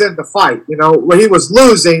he was in the fight, you know, where he was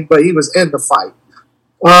losing, but he was in the fight.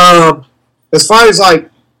 As far as like,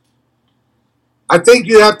 I think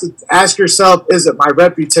you have to ask yourself, is it my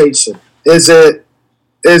reputation? Is it,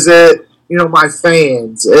 you know, my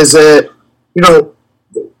fans? Is it, you know,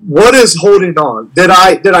 what is holding on? Did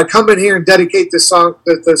I come in here and dedicate this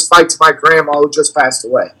fight to my grandma who just passed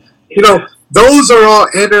away? You know, those are all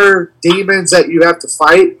inner demons that you have to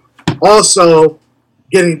fight. Also,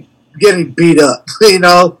 getting beat up, you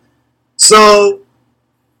know? So,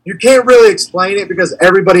 you can't really explain it because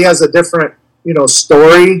everybody has a different, you know,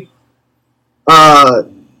 story. I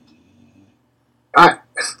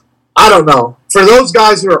don't know. For those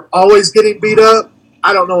guys who are always getting beat up,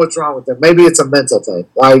 I don't know what's wrong with them. Maybe it's a mental thing.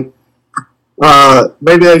 Like,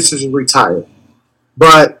 maybe they should just retire.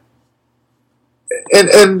 But,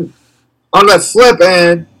 and on the flip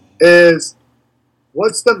end is,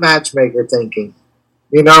 what's the matchmaker thinking?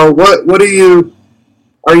 You know, what are you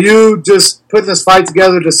just putting this fight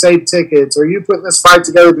together to save tickets? Are you putting this fight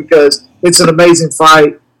together because it's an amazing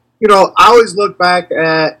fight? You know, I always look back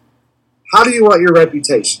at, how do you want your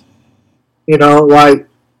reputation? You know, like,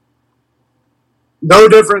 no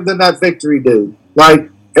different than that Victory dude. Like,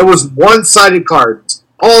 it was one-sided cards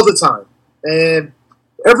all the time. And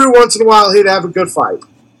every once in a while, he'd have a good fight.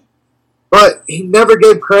 But he never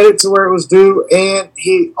gave credit to where it was due, and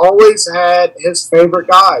he always had his favorite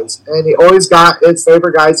guys. And he always got his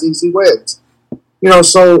favorite guys easy wins. You know,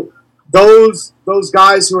 so those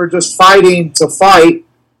guys who are just fighting to fight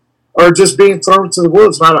are just being thrown to the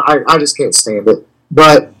wolves. I just can't stand it.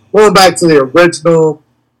 But going back to the original,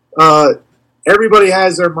 everybody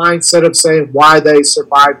has their mindset of saying why they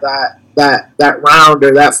survived that round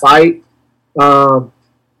or that fight.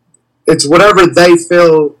 It's whatever they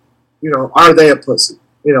feel, you know, are they a pussy?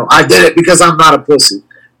 You know, I did it because I'm not a pussy.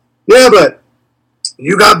 Yeah, but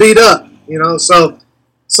You got beat up, So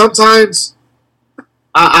sometimes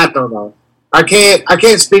I don't know. I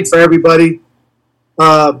can't speak for everybody,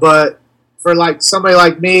 but for like somebody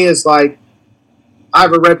like me, is like I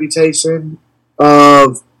have a reputation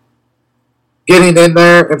of getting in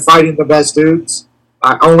there and fighting the best dudes.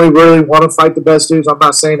 I only really want to fight the best dudes. I'm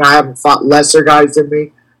not saying I haven't fought lesser guys than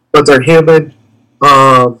me, but they're human.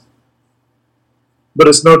 But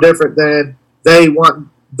it's no different than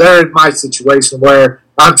they're in my situation where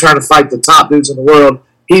I'm trying to fight the top dudes in the world.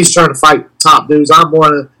 He's trying to fight top dudes. I'm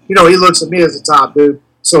one of, he looks at me as a top dude,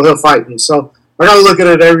 so he'll fight me. So I got to look at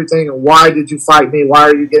it everything. And why did you fight me? Why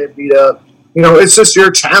are you getting beat up? It's just your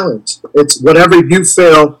challenge. It's whatever you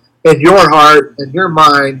feel in your heart and your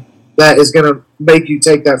mind that is going to make you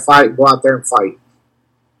take that fight and go out there and fight.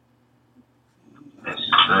 Nice.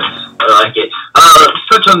 I like it.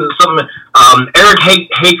 Touch on something. Eric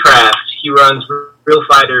Haycraft, he runs Real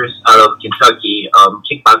Fighters out of Kentucky,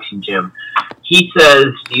 kickboxing gym. He says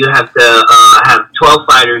you have to have 12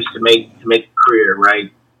 fighters to make a career,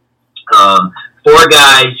 right? Four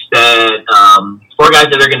guys that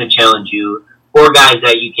are going to challenge you, 4 guys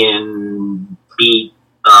that you can beat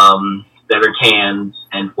that are cans,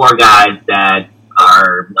 and 4 guys that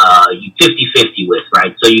are you 50-50 with,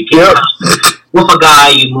 right? So you can whoop a guy,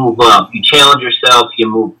 you move up. You challenge yourself, you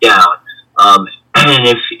move down. And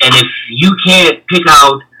if you can't pick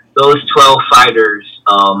out those 12 fighters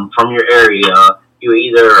from your area, you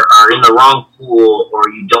either are in the wrong pool or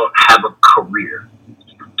you don't have a career.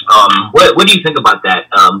 What do you think about that?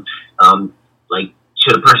 Like,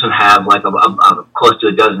 should a person have like a close to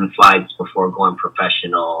a dozen fights before going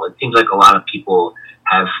professional? It seems like a lot of people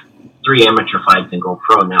have 3 amateur fights and go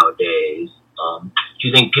pro nowadays. Do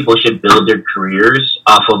you think people should build their careers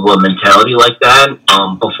off of a mentality like that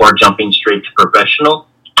before jumping straight to professional?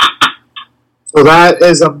 So that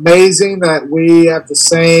is amazing that we have the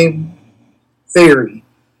same theory.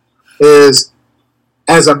 Is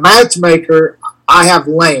as a matchmaker, I have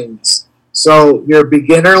lanes. So your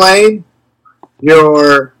beginner lane,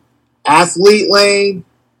 your athlete lane,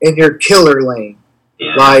 and your killer lane.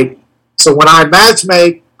 Yeah. So when I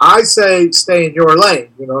matchmake, I say stay in your lane.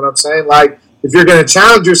 You know what I'm saying? Like, if you're going to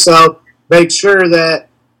challenge yourself, make sure that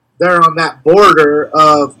they're on that border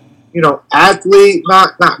of, athlete,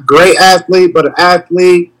 not great athlete, but an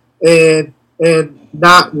athlete, and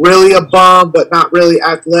not really a bum, but not really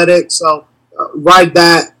athletic. So ride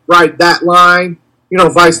that line,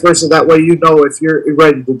 vice versa. That way, if you're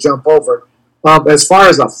ready to jump over. As far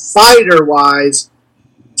as a fighter-wise,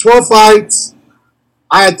 12 fights.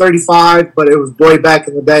 I had 35, but it was way back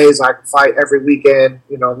in the days. I could fight every weekend.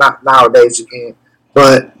 Not nowadays you can't.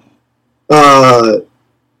 But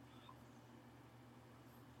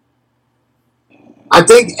I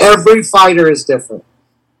think every fighter is different.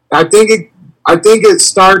 I think it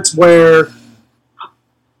starts where,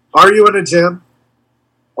 are you in a gym?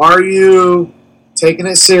 Are you taking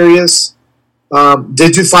it serious?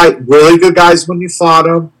 Did you fight really good guys when you fought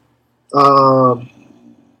them?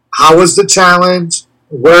 How was the challenge?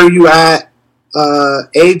 Where are you at,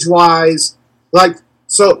 age-wise?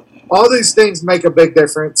 So all these things make a big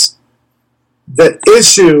difference.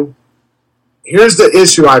 Here's the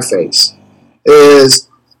issue I face, is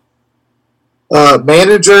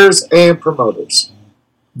managers and promoters.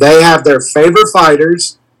 They have their favorite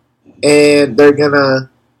fighters, and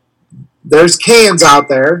there's cans out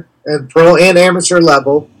there, and pro and amateur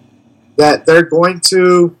level, that they're going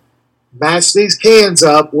to match these cans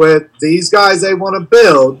up with these guys they want to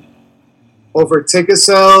build over ticket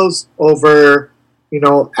sales, over,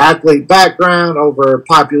 athlete background, over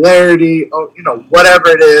popularity, whatever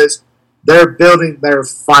it is, they're building their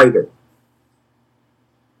fighter.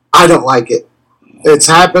 I don't like it. It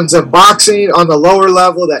happens in boxing on the lower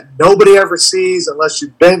level that nobody ever sees unless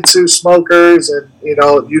you've been to smokers and,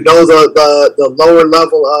 the lower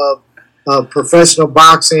level of professional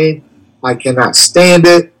boxing. I cannot stand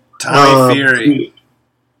it. Tommy Fury.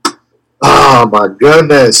 Oh my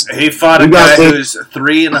goodness! He fought a guy who's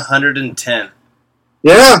 3-110.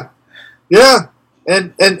 Yeah,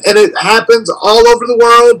 and it happens all over the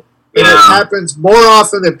world, and it happens more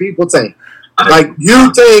often than people think. Like,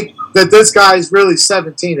 you think that this guy is really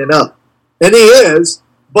 17 and up, and he is,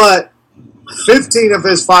 but 15 of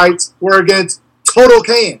his fights were against total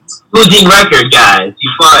cans. Losing record, guys.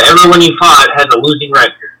 Everyone you fought has a losing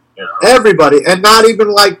record. Everybody, and not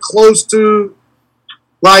even close to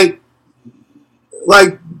like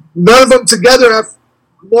none of them together have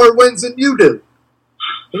more wins than you do,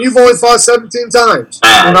 and you've only fought 17 times.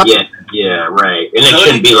 Yeah, right. And it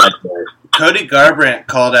shouldn't be like that. Cody Garbrandt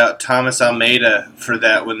called out Thomas Almeida for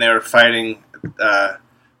that when they were fighting back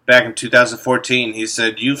back in 2014. He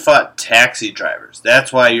said, "You fought taxi drivers.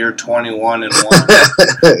 That's why you're 21-1."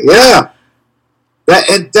 Yeah.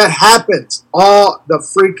 That happens all the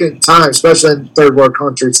freaking time, especially in third world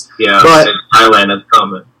countries. Yeah, but Thailand is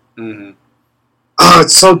coming. Mm-hmm. Oh,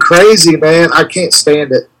 it's so crazy, man. I can't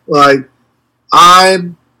stand it. Like,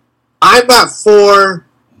 I'm not for,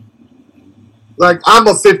 like, I'm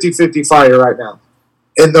a 50-50 fighter right now.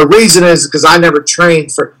 And the reason is because I never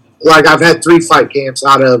trained for, like, I've had 3 fight camps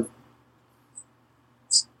out of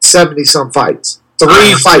 70-some fights.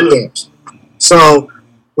 3 fight camps. So,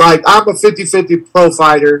 like, I'm a 50-50 pro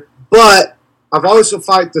fighter, but I've always to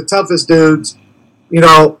fight the toughest dudes, you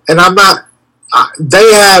know, and I'm not,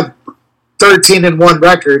 they have 13-1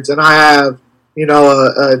 records, and I have, you know,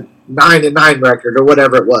 a 9-9 record or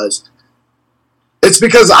whatever it was. It's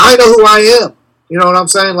because I know who I am. You know what I'm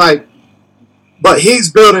saying? Like, but he's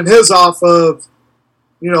building his off of,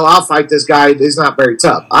 you know, I'll fight this guy. He's not very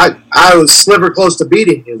tough. I was sliver close to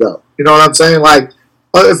beating you, though. You know what I'm saying? Like,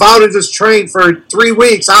 if I would have just trained for 3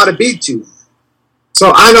 weeks, I would have beat you.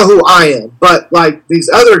 So I know who I am. But, like, these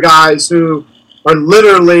other guys who are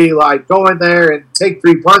literally, like, go in there and take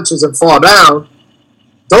 3 punches and fall down,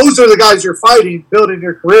 those are the guys you're fighting, building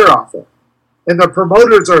your career off of. And the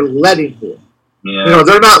promoters are letting you. Yeah. You know,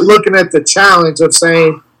 they're not looking at the challenge of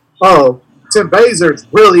saying, oh, Tim Bazer's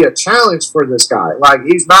really a challenge for this guy. Like,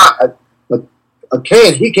 he's not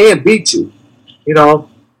he can beat you, you know,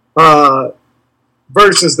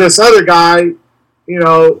 versus this other guy, you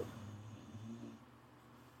know.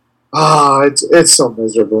 Oh, it's so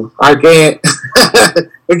miserable. I can't.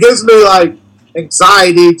 It gives me, like,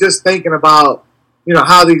 anxiety just thinking about, you know,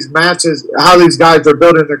 how these matches, how these guys are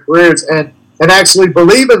building their careers and actually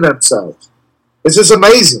believe in themselves. It's just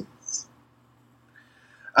amazing.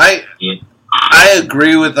 I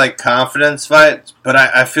agree with, like, confidence fights, but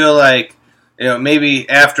I feel like, you know, maybe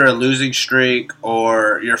after a losing streak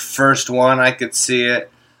or your first one, I could see it.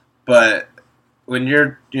 But when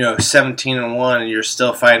you're, you know, 17-1 and you're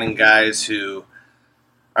still fighting guys who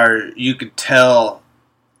are, you could tell,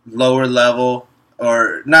 lower level,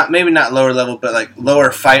 or maybe not lower level, but like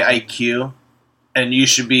lower fight IQ, and you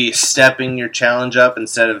should be stepping your challenge up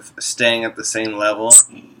instead of staying at the same level.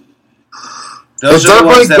 Those are the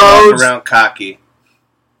ones that walk around cocky.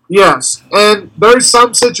 Yes, and there's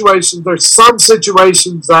some situations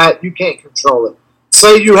that you can't control it.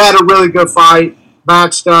 Say you had a really good fight,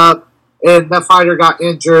 matched up, and that fighter got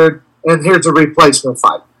injured, and here's a replacement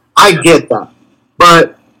fight. I get that.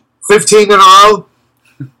 But 15 in a row?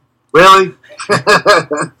 Really?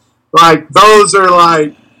 Like, those are,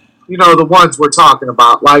 like, you know, the ones we're talking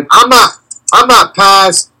about. Like, I'm not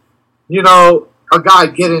past, you know, a guy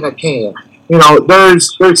getting a can. You know,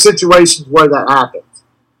 there's situations where that happens.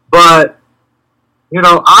 But, you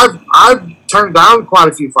know, I've turned down quite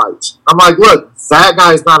a few fights. I'm like, look, that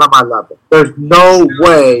guy's not on my level. There's no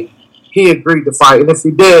way he agreed to fight. And if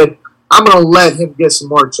he did, I'm going to let him get some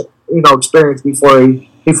more, you know, experience before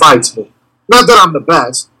he fights me. Not that I'm the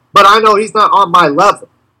best, but I know he's not on my level.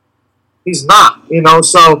 He's not, you know.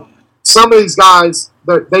 So some of these guys,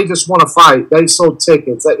 they just want to fight. They sold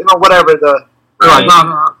tickets. You know, whatever like,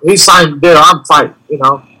 no, he signed the deal. I'm fighting, you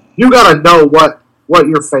know. You got to know what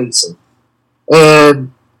you're facing.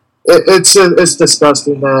 And it's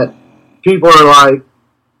disgusting that people are like,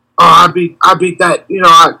 oh, I beat that, you know,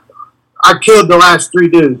 I killed the last 3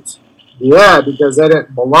 dudes. Yeah, because they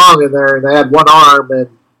didn't belong in there and they had one arm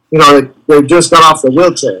and, you know, they just got off the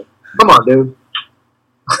wheelchair. Come on, dude.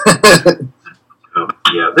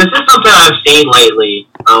 Yeah, this is something I've seen lately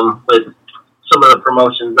with some of the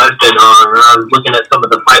promotions I've been on. I was looking at some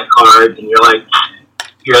of the fight cards, and you're like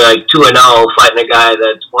 2-0 fighting a guy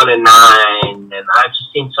that's 1-9, and I've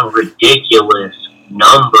just seen some ridiculous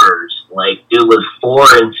numbers. Like, dude was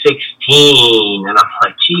 4-16, and I'm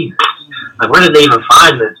like, Jesus, like, where did they even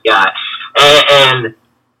find this guy? And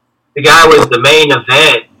the guy was the main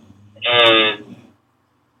event, and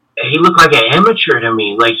he looked like an amateur to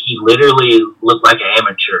me. Like, he literally looked like an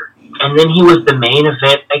amateur. And then he was the main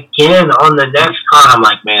event again on the next card. I'm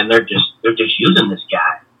like, man, they're just using this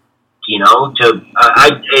guy. You know,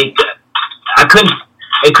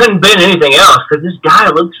 it couldn't been anything else because this guy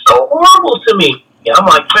looked so horrible to me. Yeah, I'm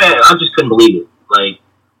like, man, I just couldn't believe it. Like,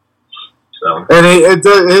 so. And he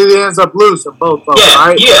ends up losing both of them,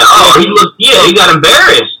 right? Yeah. Oh, he got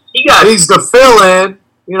embarrassed. He's the fill-in,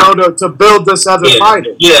 you know, to build this other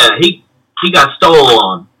fighter. Yeah, he got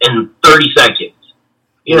stolen in 30 seconds.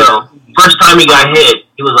 You know, first time he got hit,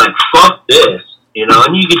 he was like, fuck this. You know,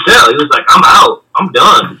 and you could tell. He was like, I'm out. I'm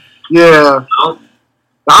done. Yeah. You know?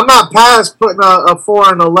 I'm not past putting a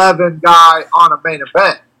 4-11 guy on a main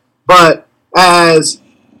event. But as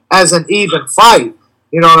as an even fight.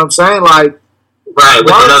 You know what I'm saying? Like, right,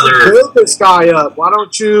 why don't you build this guy up? Why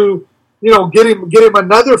don't you, get him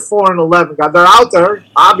another 4-11 guy? They're out there,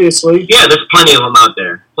 obviously. Yeah, there's plenty of them out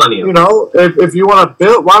there. Plenty of them. If you want to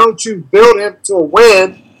build, why don't you build him to a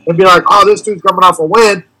win and be like, oh, this dude's coming off a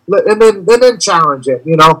win, and then challenge him,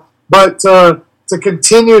 But to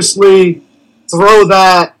continuously throw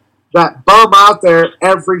that bum out there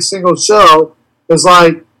every single show is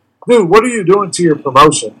like, dude, what are you doing to your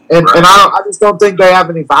promotion? And I just don't think they have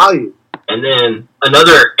any value. And then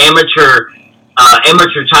another amateur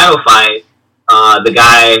title fight. The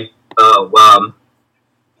guy,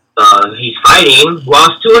 he's fighting,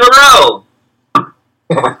 lost 2 in a row.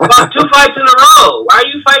 Lost 2 fights in a row. Why are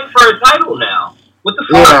you fighting for a title now? What the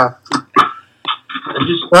fuck? Yeah.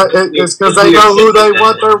 It's because they know who they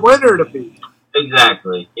want their winner to be.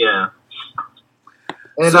 Exactly. Yeah.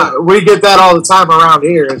 And we get that all the time around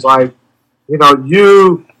here. It's like,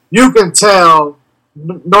 you can tell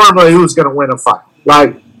normally who's going to win a fight.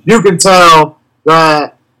 Like, you can tell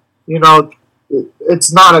that,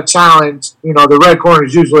 it's not a challenge. The red corner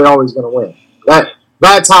is usually always going to win.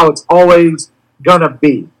 That's how it's always going to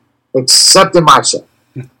be, except in my show.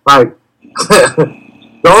 Like,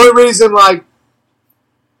 the only reason, like,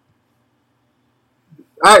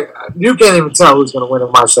 you can't even tell who's going to win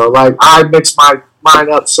in my show. Like, I mix mine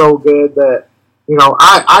up so good that,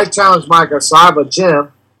 I challenge my guys. So I have a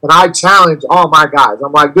gym, and I challenge all my guys.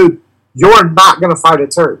 I'm like, dude, you're not going to fight a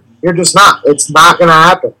turd. You're just not. It's not going to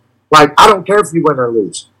happen. Like, I don't care if you win or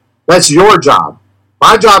lose. That's your job.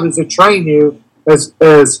 My job is to train you as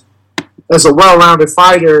a well-rounded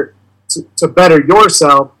fighter to better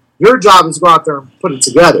yourself. Your job is to go out there and put it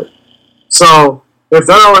together. So if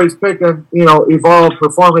they're always picking, Evolve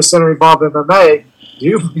Performance Center, Evolve MMA,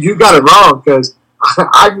 you got it wrong, because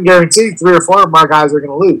I can guarantee 3 or 4 of my guys are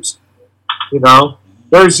going to lose.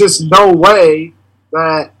 There's just no way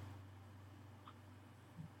that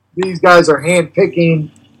these guys are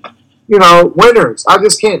hand-picking, winners. I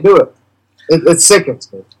just can't do it. It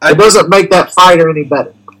sickens me. It doesn't make that fighter any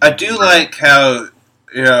better. I do like how,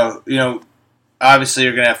 obviously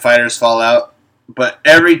you're going to have fighters fall out, but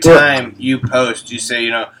every time you post, you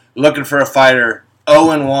say, looking for a fighter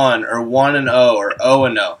 0-1 or 1-0 or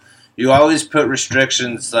 0-0. You always put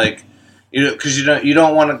restrictions, like, because you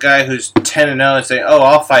don't want a guy who's 10-0 and say, oh,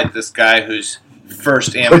 I'll fight this guy who's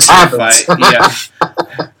first amateur fight. Yeah.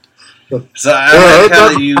 So I like how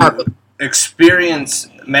you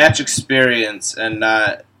match experience and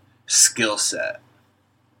not skill set.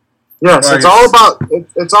 Yes, it's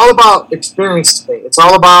all about experience to me. It's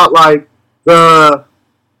all about, like, the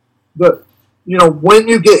when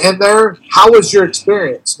you get in there, how was your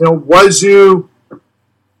experience? Was you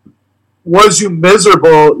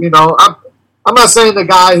miserable? I'm not saying the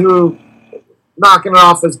guy who knocking it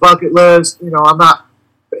off his bucket list. I'm not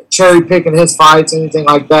cherry picking his fights, anything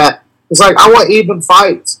like that. It's like, I want even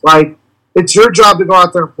fights. Like, it's your job to go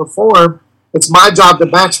out there and perform. It's my job to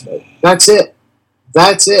matchmake. That's it.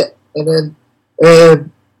 And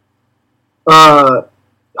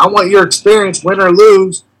I want your experience, win or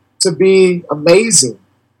lose, to be amazing.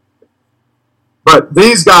 But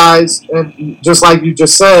these guys, and just like you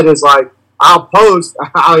just said, is like, I'll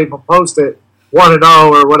even post it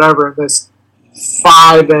 1-0 or whatever, and this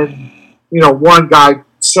 5-1 guy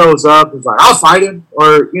shows up and is like, I'll fight him,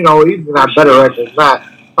 or, even have better record than that.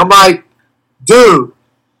 I'm like, dude,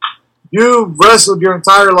 you wrestled your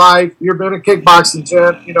entire life, you've been in a kickboxing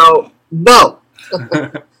gym, no.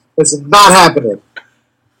 It's not happening.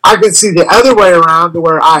 I can see the other way around, to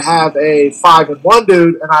where I have a 5-1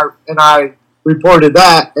 dude, and I reported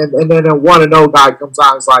that, and then a 1-0 guy comes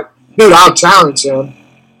out and is like, dude, I'll challenge him,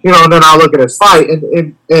 and then I'll look at his fight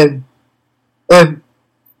and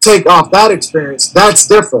take off that experience. That's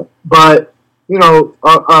different. But, a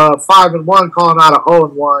 5-1 calling out a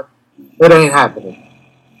 0-1, it ain't happening.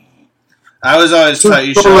 I was always taught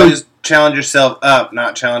you should always challenge yourself up,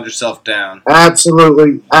 not challenge yourself down.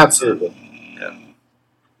 Absolutely. Yeah.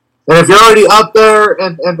 And if you're already up there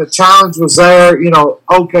and the challenge was there,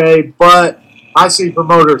 okay, but I see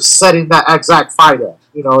promoters setting that exact fight up.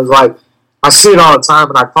 It's like, I see it all the time,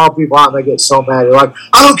 and I call people out, and they get so mad. They're like,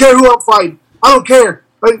 I don't care who I'm fighting. I don't care.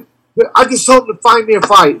 I just told them to find me a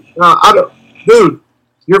fight. Dude,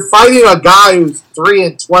 you're fighting a guy who's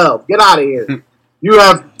 3-12. Get out of here. You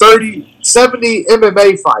have 70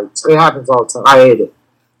 MMA fights. It happens all the time. I hate it.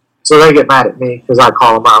 So they get mad at me because I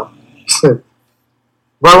call them out.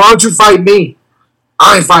 Well, why don't you fight me?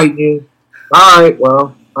 I ain't fighting you. All right,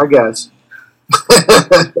 well, I guess.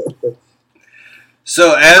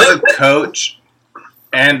 So as a coach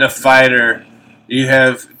and a fighter, you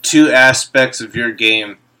have 2 aspects of your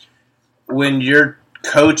game. when you're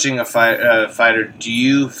coaching a fighter, do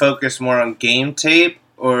you focus more on game tape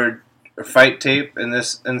or fight tape in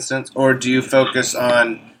this instance, or do you focus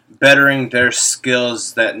on bettering their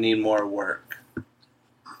skills that need more work?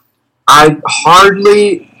 I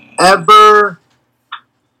hardly ever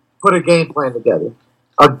put a game plan together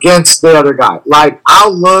against the other guy. Like,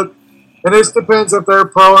 I'll look, and this depends if they're a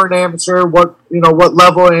pro or an amateur, what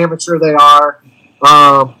level of amateur they are.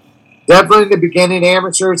 Definitely in the beginning,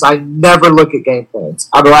 amateurs, I never look at game plans.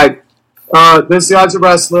 I'd be like, this guy's a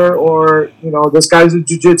wrestler, or, this guy's a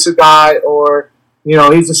jiu-jitsu guy, or,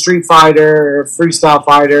 he's a street fighter, or freestyle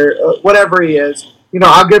fighter, whatever he is.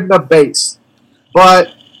 I'll give him a base.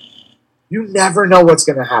 But you never know what's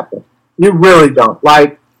going to happen. You really don't.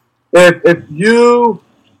 Like, if you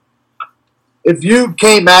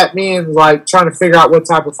came at me and, like, trying to figure out what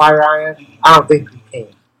type of fighter I am, I don't think you can.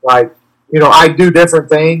 Like, I do different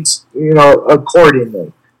things,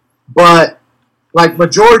 accordingly. But, like,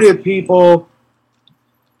 majority of people,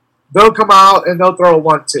 they'll come out and they'll throw a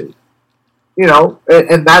 1-2.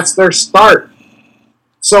 And that's their start.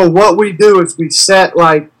 So what we do is we set,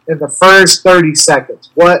 like, in the first 30 seconds,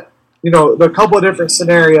 the couple of different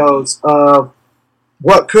scenarios of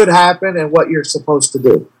what could happen and what you're supposed to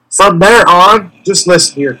do. From there on, just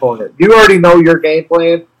listen to your corner. You already know your game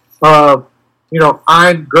plan of,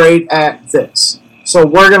 I'm great at this. So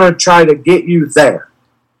we're going to try to get you there.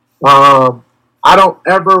 I don't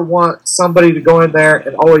ever want somebody to go in there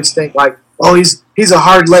and always think like, oh, he's a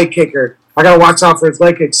hard leg kicker. I got to watch out for his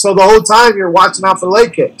leg kicks. So the whole time you're watching out for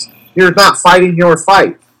leg kicks. You're not fighting your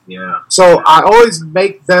fight. Yeah. So I always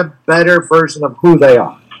make them better version of who they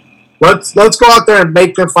are. Let's go out there and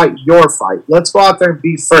make them fight your fight. Let's go out there and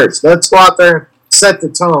be first. Let's go out there and set the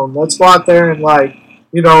tone. Let's go out there and, like,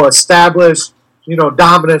 establish,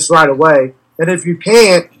 dominance right away. And if you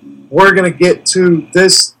can't, we're going to get to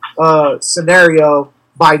this scenario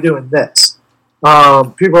by doing this.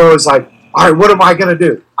 People are always like, all right, what am I going to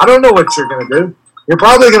do? I don't know what you're going to do. You're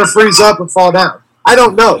probably going to freeze up and fall down. I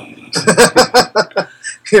don't know.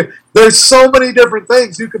 There's so many different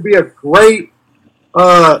things. You could be a great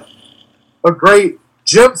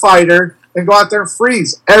gym fighter and go out there and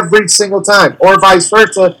freeze every single time. Or vice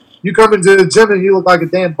versa. You come into the gym and you look like a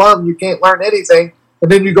damn bum. You can't learn anything. And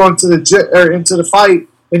then you go into the gym, or into the fight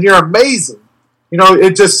and you're amazing.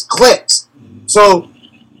 It just clicks. So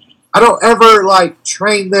I don't ever, like,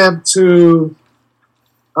 train them to,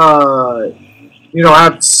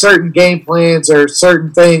 have certain game plans or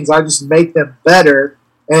certain things. I just make them better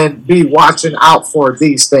and be watching out for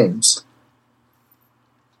these things.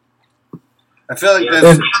 I feel like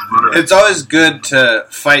it's always good to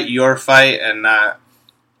fight your fight and not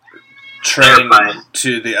train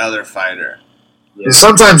to the other fighter. Yeah.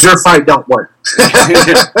 Sometimes your fight don't work.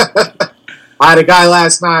 I had a guy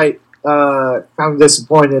last night, kind of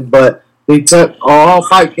disappointed, but he took all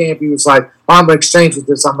fight camp. He was like, I'm going to exchange with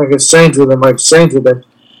this. I'm going to exchange with him.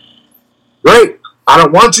 Great. I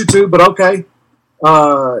don't want you to, but okay.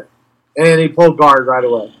 And he pulled guard right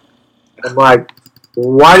away. I'm like,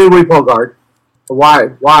 why did we pull guard? Why?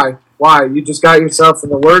 You just got yourself in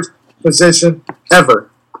the worst position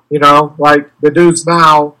ever. Like, the dude's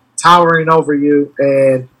now towering over you,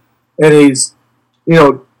 and he's,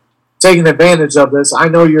 taking advantage of this. I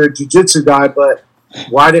know you're a jiu-jitsu guy, but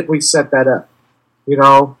why didn't we set that up?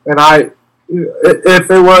 And if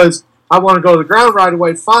it was, I want to go to the ground right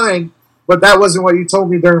away, fine, but that wasn't what you told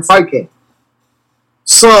me during fight camp.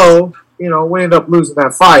 So, we end up losing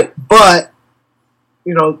that fight. But,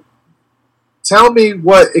 tell me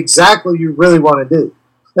what exactly you really want to do.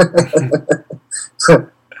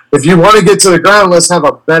 If you want to get to the ground, let's have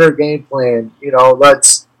a better game plan.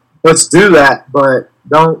 Let's do that, but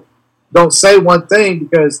don't say one thing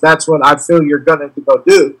because that's what I feel you're going to go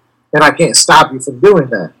do, and I can't stop you from doing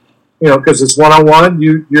that. Because it's one-on-one.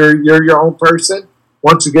 You're your own person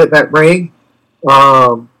once you get in that ring.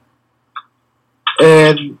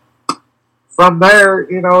 And from there,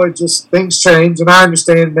 it just, things change. And I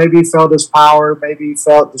understand maybe he felt his power, maybe he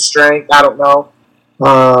felt the strength. I don't know.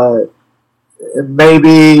 And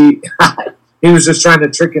maybe he was just trying to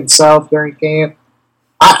trick himself during camp.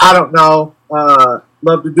 I don't know.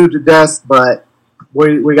 Love the dude to death, but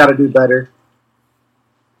we got to do better.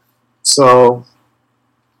 So,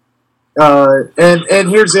 and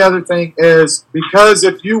here's the other thing is, because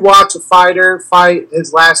if you watch a fighter fight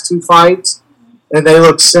his last two fights and they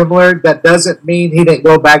look similar, that doesn't mean he didn't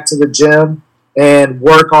go back to the gym and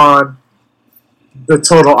work on the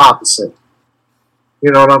total opposite.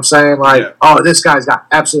 You know what I'm saying? Like, yeah. Oh, this guy's got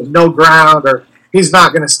absolutely no ground, or he's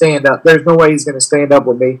not going to stand up. There's no way he's going to stand up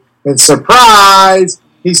with me. And surprise,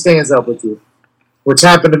 he stands up with you. which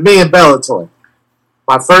happened to me in Bellator.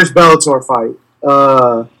 My first Bellator fight.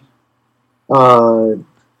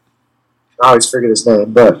 I always forget his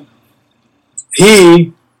name, but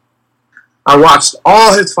I watched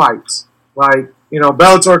all his fights. Like,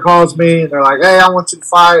 Bellator calls me and they're like, hey, I want you to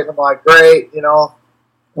fight. And I'm like, great,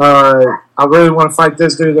 I really want to fight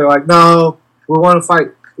this dude. They're like, no, we want to fight,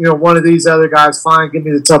 one of these other guys. Fine, give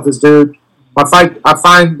me the toughest dude. I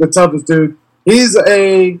find the toughest dude. He's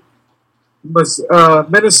a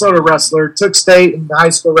Minnesota wrestler, took state in high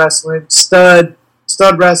school wrestling, stud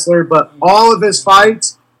wrestler, but all of his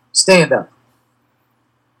fights, stand up.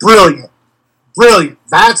 Brilliant.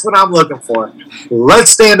 That's what I'm looking for.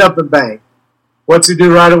 Let's stand up and bang. What's he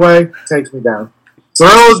do right away? Takes me down.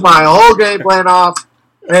 Throws my whole game plan off,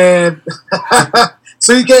 and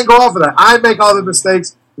so you can't go off of that. I make all the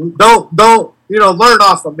mistakes. Don't learn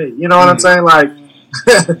off of me. You know what I'm saying? Like,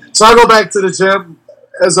 so I go back to the gym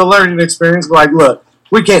as a learning experience. Like, look,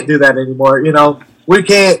 we can't do that anymore. We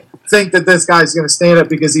can't think that this guy's going to stand up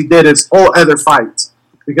because he did his whole other fights.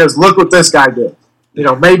 Because look what this guy did.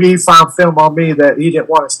 Maybe he found film on me that he didn't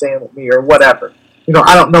want to stand with me or whatever.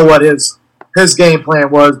 I don't know what his game plan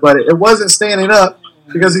was, but it wasn't standing up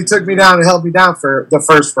because he took me down and held me down for the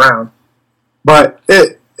first round. But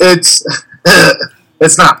it's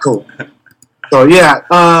it's not cool. So yeah,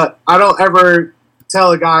 I don't ever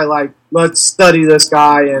tell a guy like, let's study this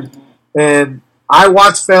guy, and I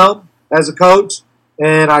watch film as a coach,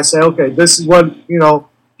 and I say, okay, this is what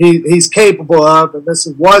he's capable of, and this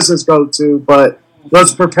was his go-to, but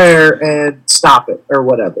let's prepare and stop it or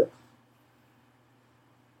whatever.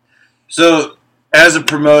 So, as a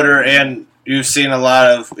promoter, and you've seen a lot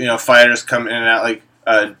of fighters come in and out, like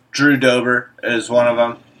Drew Dober is one of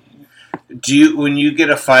them. When you get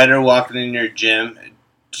a fighter walking in your gym,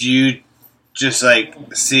 do you just like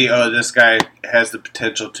see, oh, this guy has the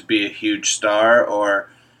potential to be a huge star? Or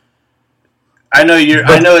I know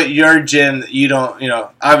at your gym you don't,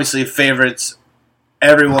 obviously favorites.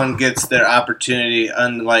 Everyone gets their opportunity,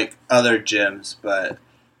 unlike other gyms. But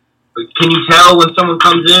can you tell when someone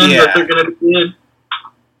comes in that they're going to be in?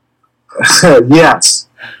 Yes.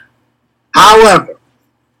 However,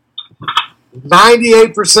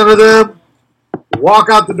 98% of them walk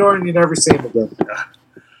out the door and you never see them again.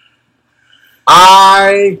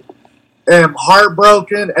 I am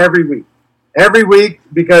heartbroken every week. Every week,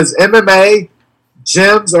 because MMA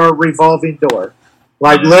gyms are a revolving door.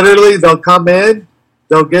 Like, literally, they'll come in,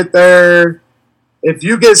 they'll get their... If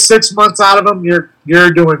you get 6 months out of them,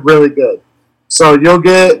 you're doing really good. So you'll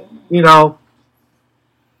get, the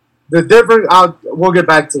different... We'll get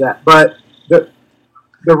back to that. But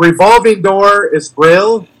the revolving door is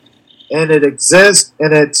real, and it exists,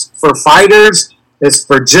 and it's for fighters, it's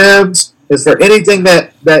for gyms, it's for anything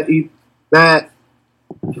that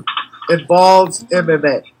involves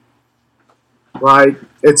MMA. Right?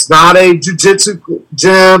 It's not a jiu-jitsu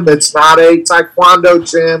gym, it's not a taekwondo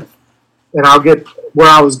gym, and where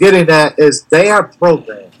I was getting at is they have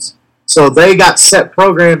programs. So they got set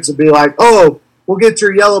programs to be like, oh, we'll get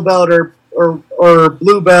your yellow belt or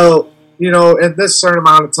blue belt, in this certain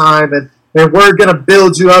amount of time, and we're going to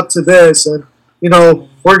build you up to this, and,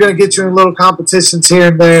 we're going to get you in little competitions here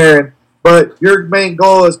and there, but your main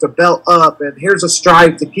goal is to belt up, and here's a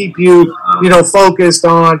stripe to keep you, focused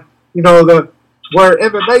on, where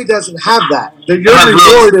MMA doesn't have that. Your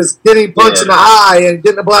reward is getting punched in the eye and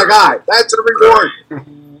getting a black eye. That's a reward.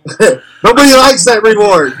 Nobody likes that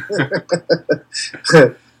reward.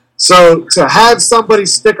 So to have somebody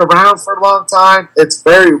stick around for a long time, it's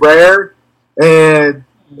very rare, and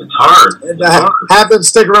it's hard. And to have them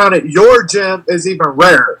stick around at your gym is even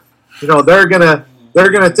rarer. They're gonna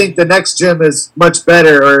think the next gym is much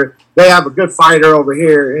better, or they have a good fighter over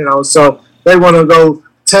here. So they want to go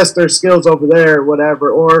test their skills over there, or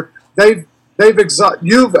whatever. Or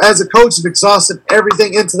you've as a coach have exhausted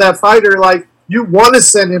everything into that fighter. Like, you want to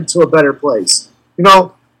send him to a better place.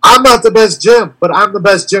 I'm not the best gym, but I'm the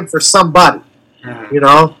best gym for somebody.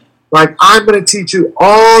 Like, I'm going to teach you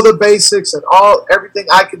all the basics and everything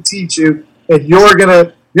I can teach you, and you're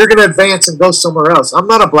gonna advance and go somewhere else. I'm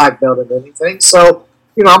not a black belt in anything, so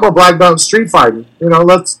I'm a black belt in street fighting.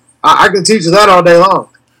 I can teach you that all day long.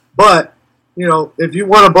 But if you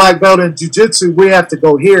want a black belt in jiu-jitsu, we have to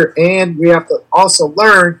go here, and we have to also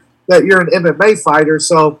learn that you're an MMA fighter.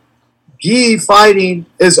 So gi fighting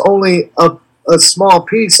is only a small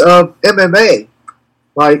piece of MMA.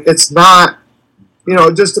 Like, it's not,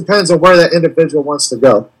 it just depends on where that individual wants to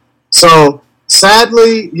go. So,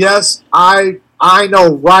 sadly, yes, I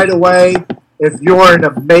know right away if you're an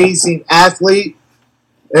amazing athlete,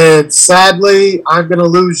 and sadly, I'm going to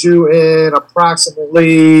lose you in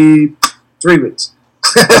approximately 3 weeks.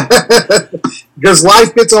 Because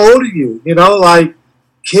life gets a hold of you, like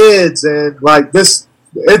kids and like this.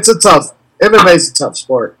 MMA is a tough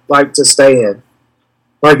sport, like to stay in.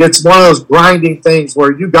 Like it's one of those grinding things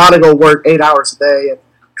where you got to go work 8 hours a day and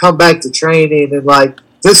come back to training and like,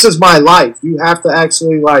 this is my life. You have to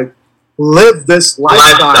actually like live this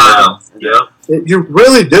lifestyle. Yeah. You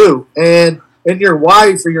really do. And your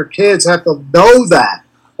wife or your kids have to know that.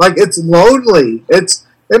 Like it's lonely.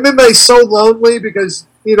 MMA is so lonely because,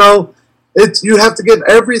 you have to give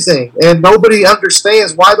everything and nobody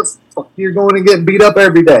understands why the fuck you're going and getting beat up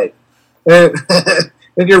every day. And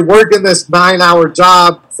and you're working this 9-hour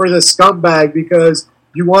job for this scumbag because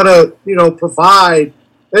you want to, provide.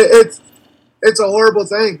 It's a horrible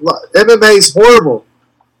thing. MMA is horrible,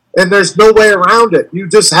 and there's no way around it. You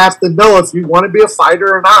just have to know if you want to be a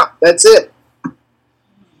fighter or not. That's it.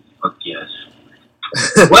 Fuck yes.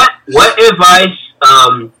 What advice?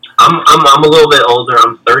 I'm a little bit older.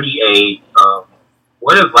 I'm 38.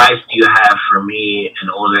 What advice do you have for me and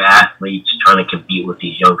older athletes trying to compete with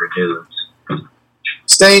these younger dudes?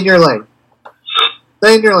 Stay in your lane.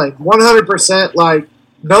 Stay in your lane. 100%. Like,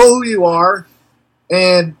 know who you are,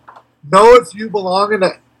 and know if you belong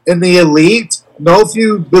in the elite. Know if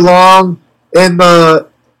you belong in the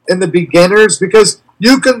beginners, because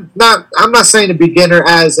you can not. I'm not saying a beginner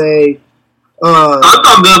as a. I'm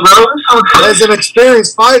good, bro. As an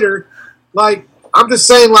experienced fighter, like I'm just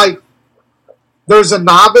saying, like there's a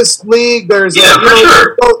novice league. There's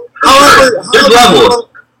sure.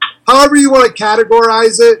 However you want to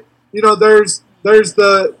categorize it, there's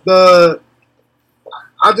the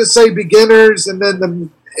I'll just say beginners, and then the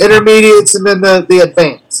intermediates, and then the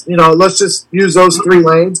advanced. Let's just use those 3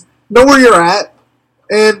 lanes. Know where you're at,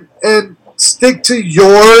 and stick to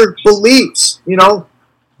your beliefs.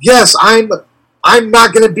 Yes, I'm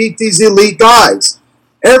not going to beat these elite guys.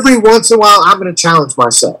 Every once in a while, I'm going to challenge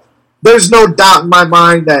myself. There's no doubt in my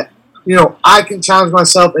mind that I can challenge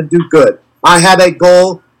myself and do good. I had a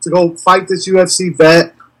goal to go fight this UFC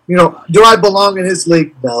vet. Do I belong in his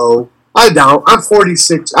league? No, I don't. I'm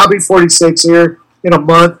 46. I'll be 46 here in a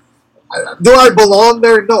month. Do I belong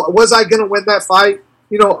there? No. Was I going to win that fight?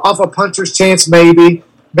 Off a puncher's chance, maybe.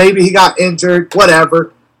 Maybe he got injured,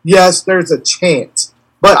 whatever. Yes, there's a chance.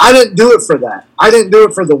 But I didn't do it for that. I didn't do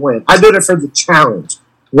it for the win. I did it for the challenge.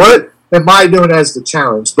 What am I doing as the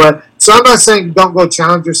challenge? So I'm not saying don't go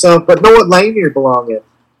challenge yourself, but know what lane you belong in.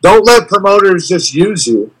 Don't let promoters just use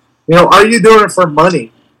you. Are you doing it for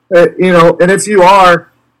money? And if you are,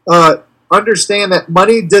 understand that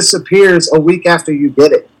money disappears a week after you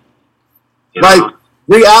get it. Yeah. Like,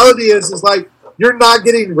 reality is like, you're not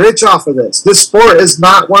getting rich off of this. This sport is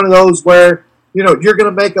not one of those where, you're going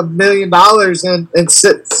to make $1 million and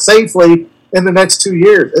sit safely in the next 2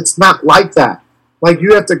 years. It's not like that. Like,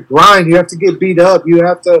 you have to grind. You have to get beat up. You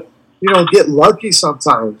have to, get lucky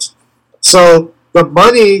sometimes. So the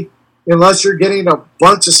money, unless you're getting a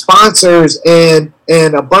bunch of sponsors and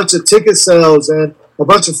a bunch of ticket sales and a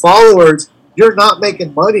bunch of followers, you're not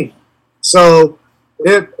making money. So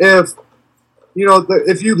if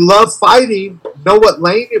you love fighting, know what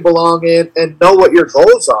lane you belong in and know what your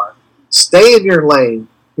goals are. Stay in your lane.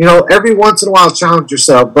 Every once in a while challenge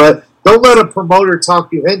yourself, but don't let a promoter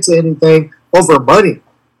talk you into anything over money,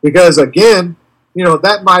 because again,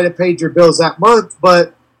 that might have paid your bills that month,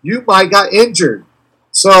 but you might got injured.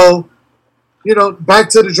 So, back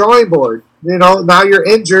to the drawing board. Now you're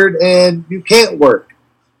injured and you can't work.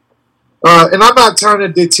 And I'm not trying to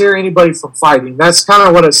deter anybody from fighting. That's kind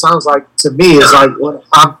of what it sounds like to me. Is like,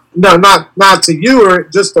 not to you or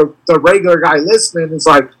just the regular guy listening. It's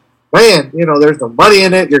like, man, there's no money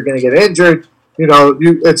in it. You're going to get injured.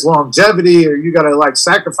 It's longevity, or you got to like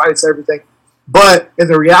sacrifice everything. But and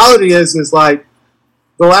the reality is like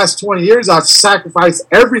the last 20 years I've sacrificed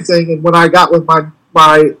everything. And when I got with my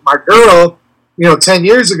girl, 10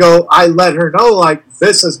 years ago, I let her know like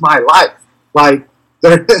this is my life. Like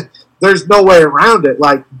there's no way around it.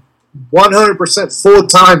 Like 100% full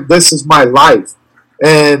time. This is my life.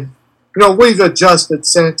 And we've adjusted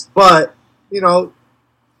since, but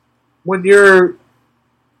when you're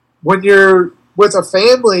with a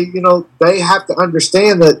family, they have to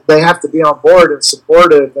understand that they have to be on board and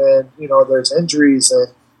supportive, and there's injuries,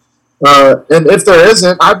 and if there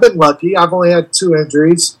isn't, I've been lucky. I've only had 2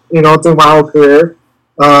 injuries, through my whole career.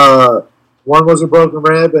 One was a broken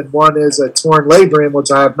rib, and one is a torn labrum, which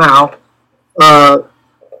I have now. Other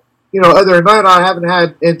than that, I haven't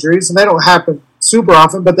had injuries, and they don't happen super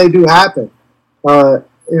often, but they do happen.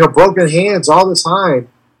 Broken hands all the time.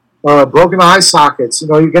 Broken eye sockets,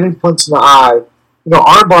 you're getting punched in the eye.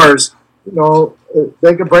 Arm bars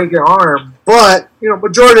they could break your arm. But,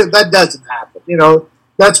 majority of that doesn't happen.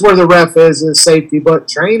 That's where the ref is safety. But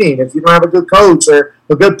training, if you don't have a good coach or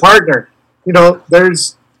a good partner,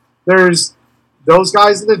 there's those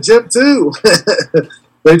guys in the gym too.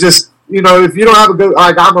 They just, if you don't have a good,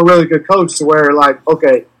 like I'm a really good coach to where like,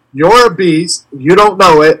 okay, you're a beast, you don't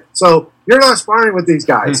know it, so you're not sparring with these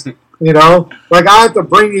guys. Like I have to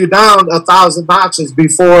bring you down 1,000 notches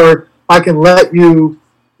before I can let you,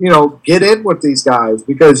 get in with these guys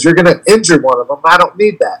because you're going to injure one of them. I don't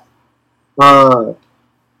need that.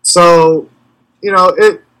 So,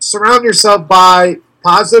 surround yourself by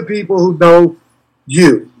positive people who know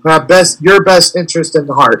you, who have your best interest in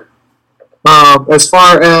the heart. As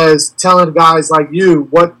far as telling guys like you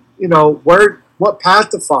what path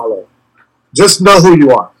to follow, just know who you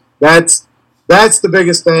are. That's the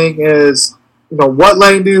biggest thing is, what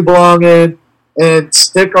lane do you belong in, and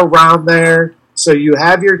stick around there so you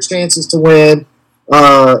have your chances to win,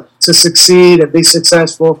 to succeed and be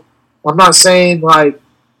successful. I'm not saying like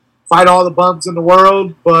fight all the bums in the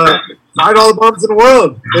world, but fight all the bums in the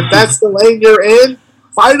world. If that's the lane you're in,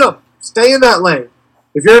 fight them. Stay in that lane.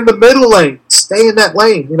 If you're in the middle lane, stay in that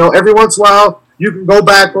lane. Every once in a while you can go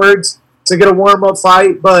backwards to get a warm-up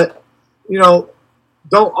fight, but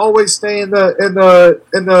don't always stay in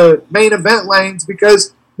the main event lanes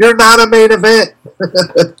because you're not a main event.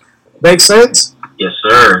 Make sense? Yes,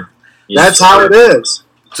 sir. That's how it is.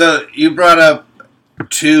 So you brought up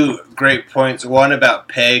two great points. One about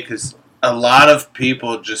pay, because a lot of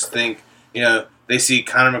people just think, they see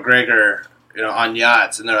Conor McGregor, on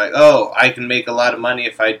yachts, and they're like, oh, I can make a lot of money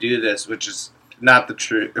if I do this, which is not the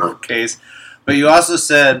true case. But you also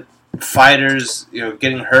said fighters,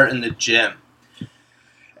 getting hurt in the gym.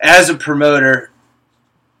 As a promoter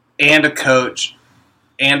and a coach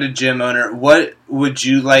and a gym owner, what would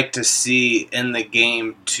you like to see in the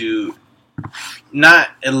game to not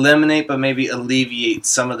eliminate but maybe alleviate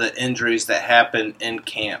some of the injuries that happen in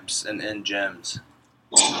camps and in gyms?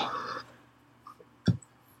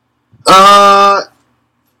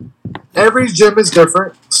 Every gym is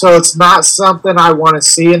different, so it's not something I want to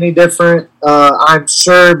see any different. I'm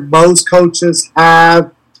sure most coaches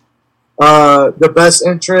have the best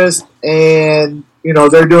interest, and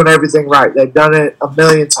they're doing everything right. They've done it a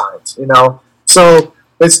million times, So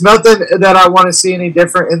it's nothing that I want to see any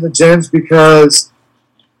different in the gyms because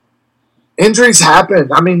injuries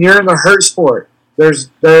happen. I mean, you're in the hurt sport.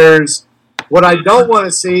 There's what I don't want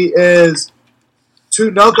to see is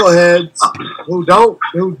two knuckleheads who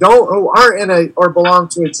aren't in a or belong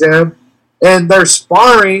to a gym, and they're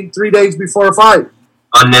sparring 3 days before a fight.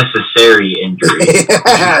 Unnecessary injury.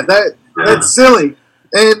 That's silly.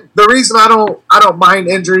 And the reason I don't mind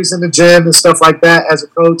injuries in the gym and stuff like that as a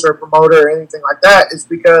coach or a promoter or anything like that is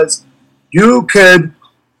because you could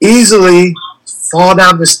easily fall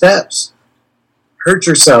down the steps, hurt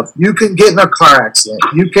yourself. You can get in a car accident.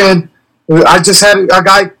 I just had a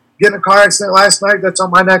guy get in a car accident last night that's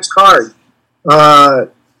on my next card.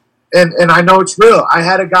 And I know it's real. I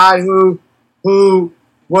had a guy who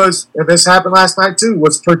was, and this happened last night too,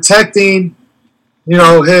 was protecting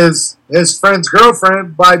his friend's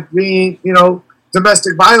girlfriend by being,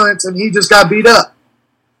 domestic violence, and he just got beat up.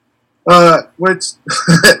 Which,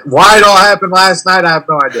 why it all happened last night, I have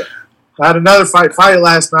no idea. I had another fight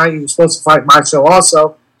last night. He was supposed to fight my show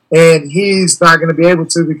also, and he's not going to be able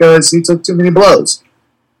to because he took too many blows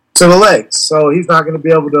to the legs. So he's not going to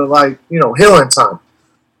be able to, heal in time.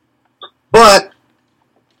 But,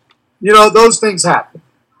 those things happen.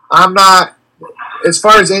 I'm not, as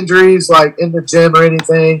far as injuries, like in the gym or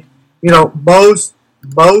anything, most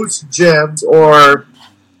gyms or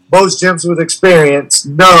most gyms with experience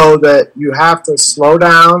know that you have to slow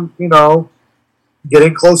down,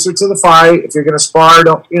 getting closer to the fight. If you're going to spar,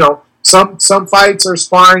 some fights are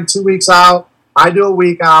sparring 2 weeks out. I do a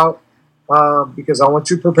week out because I want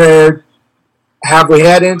you prepared. Have we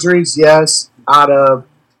had injuries? Yes. Out of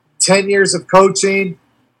 10 years of coaching,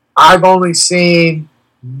 I've only seen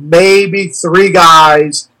maybe 3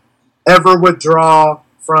 guys ever withdraw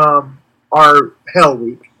from our hell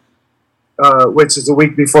week, which is a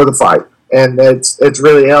week before the fight. And it's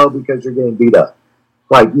really hell because you're getting beat up.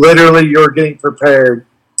 Like, literally, you're getting prepared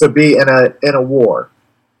to be in a war.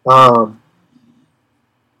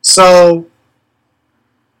 So,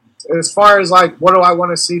 as far as, what do I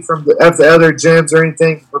want to see from the other gyms or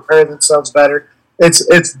anything to prepare themselves better, it's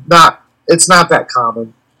not that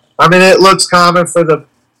common. I mean, it looks common for the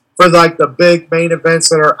big main events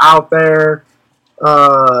that are out there,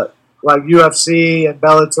 like UFC and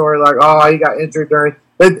Bellator, he got injured during.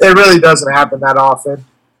 It really doesn't happen that often.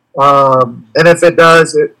 And if it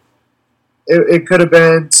does, it could have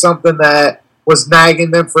been something that was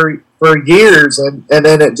nagging them for years, and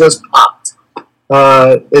then it just popped.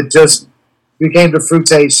 It just became the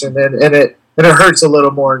fruitation, and it hurts a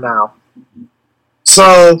little more now.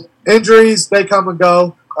 So injuries, they come and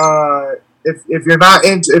go. If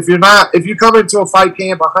you come into a fight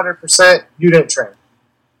camp 100%, you didn't train,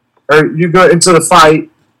 or you go into the fight,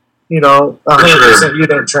 100% you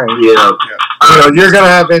didn't train. Yeah. You're gonna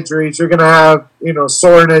have injuries. You're gonna have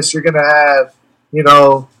soreness. You're gonna have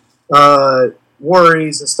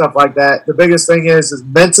worries and stuff like that. The biggest thing is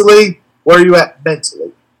mentally. Where are you at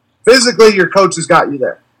mentally? Physically, your coach has got you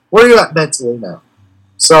there. Where are you at mentally now?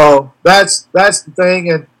 So that's the thing.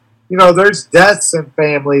 And there's deaths in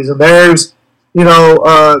families, and there's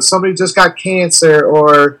somebody just got cancer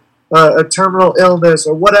or a terminal illness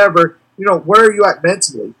or whatever. Where are you at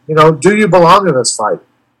mentally? Do you belong in this fight?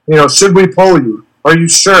 Should we pull you? Are you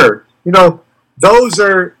sure? Those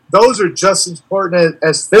are just as important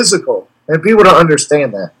as physical, and people don't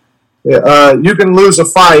understand that. You can lose a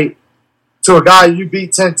fight to a guy you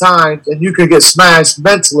beat 10 times, and you can get smashed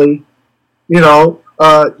mentally. You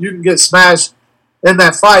can get smashed in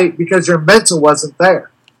that fight because your mental wasn't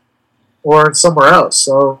there or somewhere else.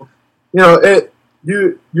 So,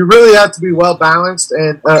 you really have to be well balanced.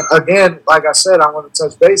 And again, like I said, I want to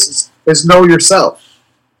touch bases is know yourself.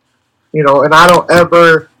 And I don't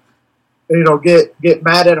ever, get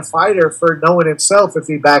mad at a fighter for knowing himself if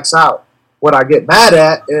he backs out. What I get mad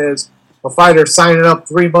at is a fighter signing up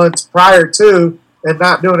 3 months prior to and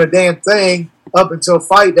not doing a damn thing up until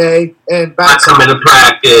fight day and backs not coming to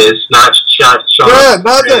practice, not shot. Yeah,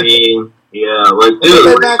 nothing. Yeah,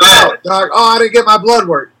 dude, I didn't get my blood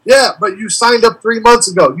work. Yeah, but you signed up 3 months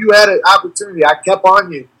ago. You had an opportunity. I kept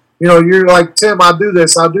on you. You're like, Tim, I'll do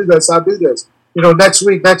this. Next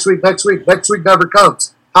week never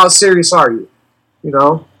comes. How serious are you?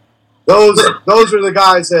 Those are the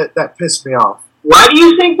guys that piss me off. Why do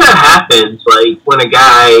you think that happens? Like when a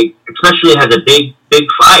guy, especially has a big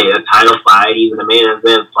fight, a title fight, even a main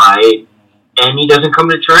event fight, and he doesn't come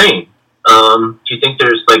to train. Do you think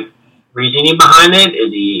there's like reasoning behind it?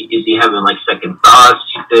 Is he having like second thoughts?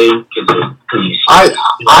 Do you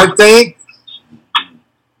think?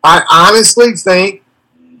 I honestly think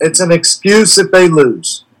it's an excuse if they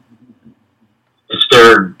lose. It's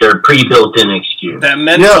their pre-built-in excuse. That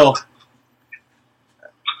mental. Yep.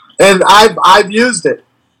 And I've used it.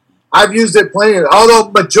 I've used it plenty.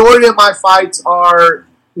 Although majority of my fights are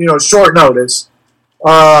short notice.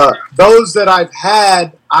 Those that I've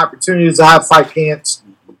had opportunities to have fight camps,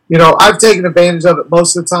 I've taken advantage of it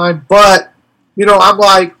most of the time. But I'm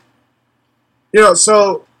like,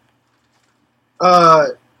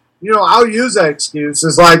 I'll use that excuse.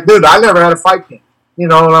 It's like, dude, I never had a fight camp. You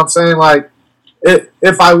know what I'm saying? Like,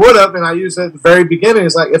 if I would have, and I used it at the very beginning,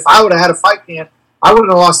 it's like if I would have had a fight camp, I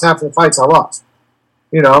wouldn't have lost half of the fights I lost.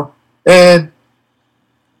 And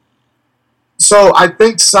so I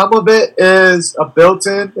think some of it is a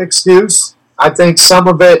built-in excuse. I think some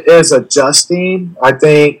of it is adjusting. I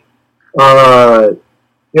think, mine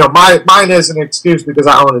is an excuse because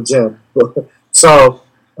I own a gym. So,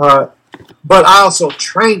 but I also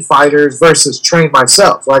train fighters versus train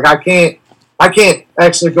myself. Like I can't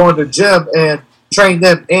actually go into the gym and train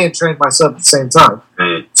them and train myself at the same time.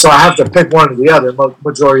 So I have to pick one or the other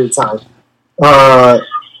majority of the time.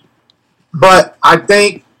 But I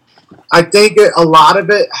think a lot of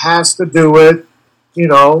it has to do with,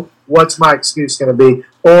 what's my excuse going to be?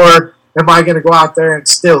 Or am I going to go out there and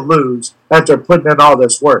still lose after putting in all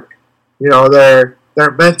this work? Their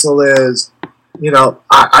mental is,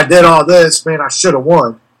 I did all this, man, I should have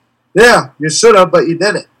won. Yeah, you should have, but you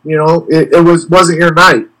didn't. It wasn't your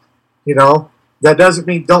night. That doesn't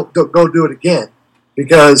mean don't go do it again,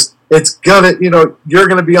 because it's gonna, you're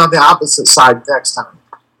gonna be on the opposite side next time.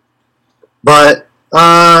 But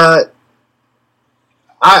I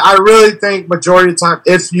really think majority of the time,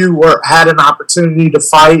 if you had an opportunity to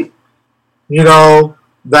fight,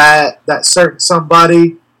 that certain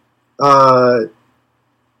somebody, and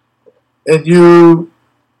you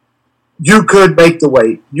could make the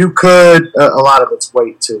weight. You could, a lot of it's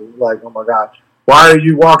weight too. Like, oh my God, why are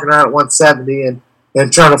you walking around at 170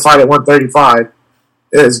 and trying to fight at 135?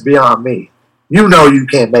 It is beyond me. You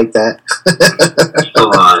can't make that. That's a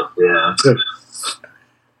lot, yeah.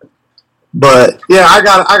 But yeah, I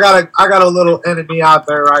got a little enemy out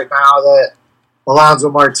there right now, that Alonzo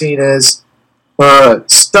Martinez,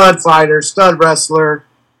 stud fighter, stud wrestler,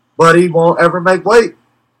 but he won't ever make weight.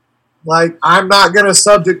 Like, I'm not going to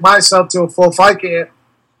subject myself to a full fight camp,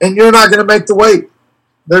 and you're not going to make the weight.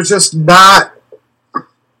 There's just not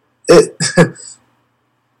it.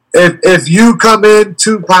 if you come in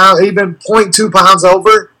 2 pounds, even 0.2 pounds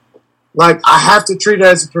over, like I have to treat it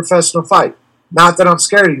as a professional fight. Not that I'm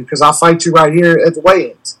scared of you, because I'll fight you right here at the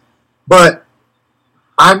weigh-ins. But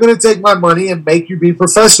I'm going to take my money and make you be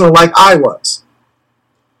professional like I was.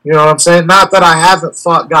 You know what I'm saying? Not that I haven't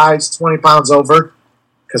fought guys 20 pounds over,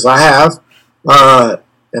 because I have,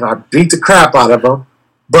 and I beat the crap out of them.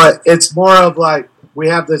 But it's more of like we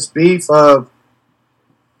have this beef of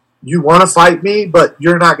you want to fight me, but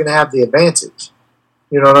you're not going to have the advantage.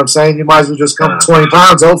 You know what I'm saying? You might as well just come 20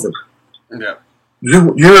 pounds over. Yeah.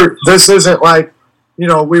 This isn't like,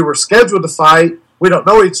 we were scheduled to fight, we don't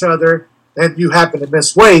know each other, and you happen to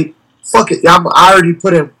miss weight. Fuck it, I already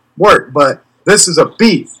put in work, but this is a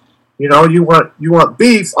beef. You want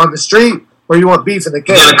beef on the street, or you want beef in the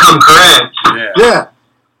cage. You gotta come correct. Yeah.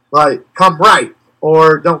 Like, come right,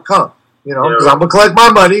 or don't come. Because I'm going to collect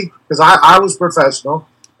my money, because I was professional,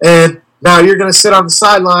 and now you're going to sit on the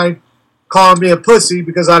sideline calling me a pussy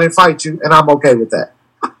because I didn't fight you, and I'm okay with that.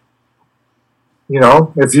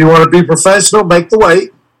 If you want to be professional, make the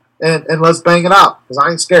weight, and let's bang it out, because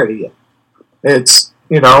I ain't scared of you. It's,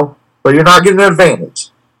 but you're not getting an advantage.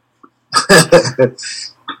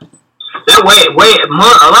 That weight,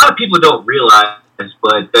 a lot of people don't realize,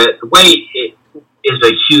 but that weight is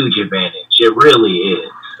a huge advantage. It really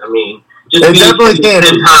is. I mean, just it definitely can.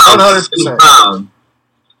 10 pounds, 10 pounds.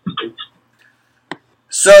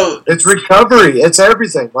 So it's recovery. It's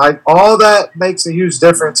everything. Like, all that makes a huge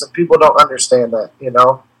difference, and people don't understand that. They're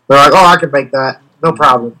like, "Oh, I can make that, no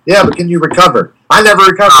problem." Yeah, but can you recover? I never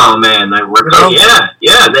recovered. Oh man,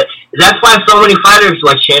 yeah. That's why so many fighters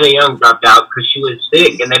like Shanna Young dropped out, because she was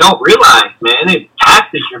sick, and they don't realize, man, it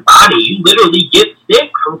taxes your body. You literally get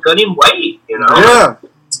sick from cutting weight. Yeah,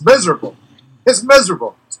 it's miserable. It's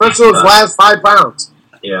miserable, especially those last 5 pounds.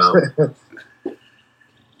 Yeah.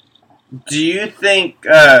 Do you think,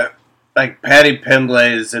 like, Paddy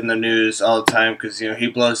Pimblett is in the news all the time because, he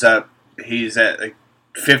blows up, he's at, like,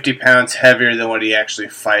 50 pounds heavier than what he actually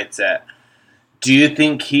fights at. Do you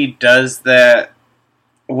think he does that?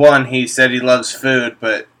 One, he said he loves food,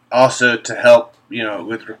 but also to help,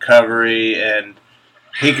 with recovery, and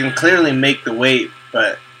he can clearly make the weight,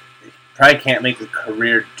 but he probably can't make a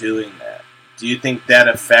career doing that. Do you think that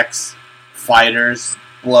affects fighters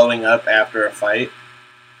blowing up after a fight?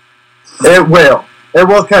 It will. It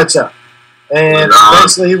will catch up. And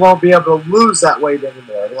eventually he won't be able to lose that weight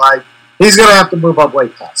anymore. Like, he's going to have to move up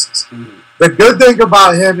weight classes. Mm-hmm. The good thing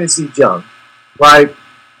about him is he's young. Like,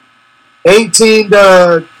 18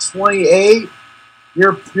 to 28,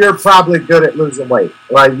 you're probably good at losing weight.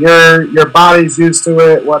 Like, your body's used to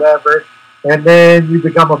it, whatever. And then you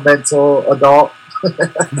become a mental adult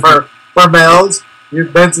for males.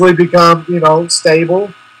 You mentally become,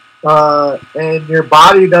 stable. And your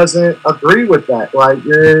body doesn't agree with that. Like,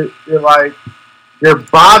 you're like, your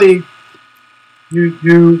body,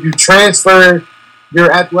 you transfer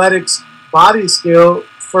your athletics body skill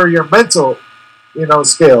for your mental,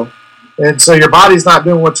 skill. And so your body's not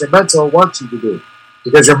doing what your mental wants you to do,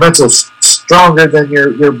 because your mental's stronger than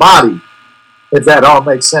your body, if that all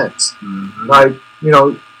makes sense. Mm-hmm. Like,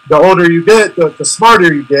 the older you get, the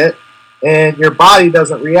smarter you get, and your body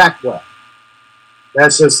doesn't react well.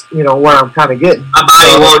 That's just, where I'm kind of getting. My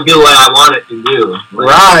body won't do what I want it to do. Like,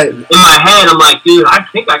 right. In my head, I'm like, dude, I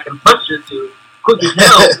think I can punch this dude quick as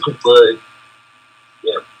hell. But,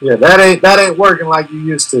 yeah. Yeah, that ain't working like you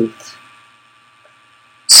used to.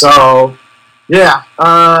 So, yeah.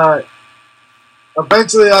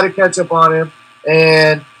 Eventually I had to catch up on him.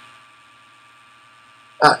 And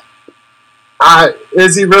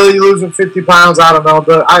is he really losing 50 pounds? I don't know.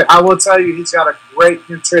 But I will tell you, he's got a great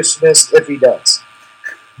nutritionist if he does.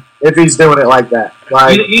 If he's doing it like that.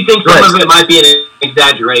 Like, you think some of it might be an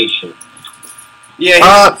exaggeration?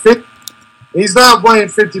 Yeah. He's not weighing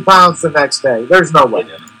 50 pounds the next day. There's no way.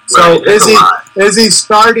 So is he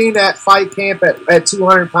starting at fight camp at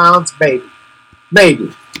 200 pounds?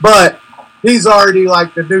 Maybe. But he's already,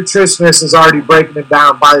 like, the nutritionist is already breaking it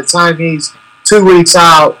down. By the time he's 2 weeks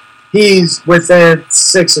out, he's within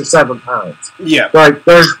 6 or 7 pounds. Yeah. Like,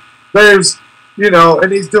 there's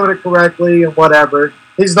and he's doing it correctly and whatever.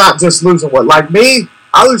 He's not just losing weight. Like me,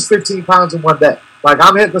 I lose 15 pounds in one day. Like,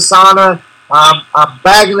 I'm hitting the sauna, I'm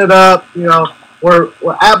bagging it up, we're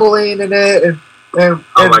Abileneing it, and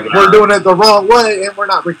we're doing it the wrong way, and we're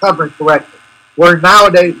not recovering correctly. We're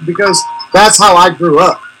nowadays, because that's how I grew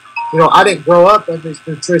up. I didn't grow up in these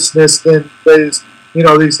nutritionists and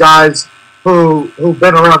these guys who've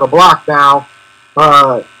been around the block now.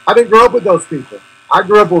 I didn't grow up with those people. I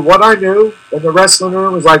grew up with what I knew, and the wrestling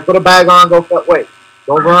room was like, put a bag on, go cut weight,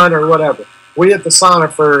 go run or whatever. We hit the sauna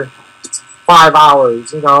for 5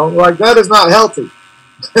 hours, like that is not healthy.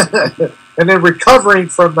 And then recovering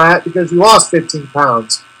from that because you lost 15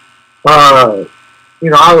 pounds. I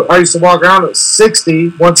used to walk around at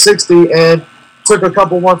 160, and took a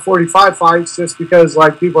couple 145 fights just because,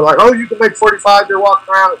 like, people are like, oh, you can make 45, you're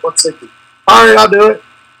walking around at 160. All right, I'll do it,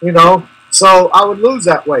 So I would lose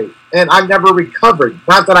that weight, and I never recovered.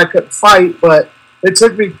 Not that I couldn't fight, but it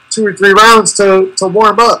took me 2 or 3 rounds to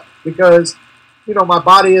warm up because, my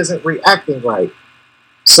body isn't reacting right.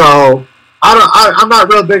 So I'm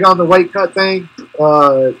not real big on the weight cut thing,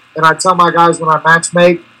 and I tell my guys when I match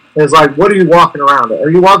make, is like, what are you walking around at? Are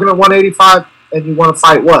you walking at 185 and you want to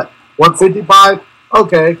fight what? 155?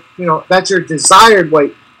 Okay, that's your desired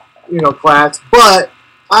weight, class. But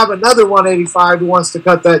I have another 185 who wants to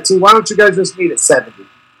cut that too. Why don't you guys just meet at 70?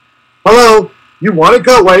 Hello, you want to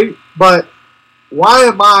cut weight, but why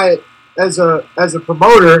am I, as a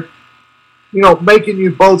promoter, making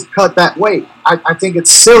you both cut that weight? I think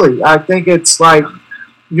it's silly. I think it's like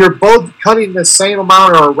you're both cutting the same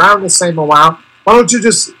amount or around the same amount. Why don't you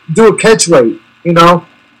just do a catch weight?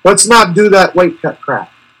 Let's not do that weight cut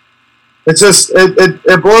crap. It's just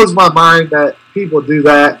it blows my mind that people do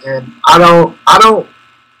that, and I don't.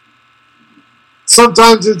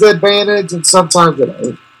 Sometimes it's an advantage, and sometimes it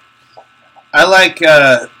ain't. I like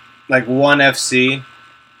ONE FC.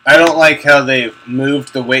 I don't like how they've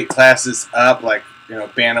moved the weight classes up, like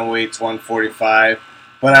bantamweight's 145.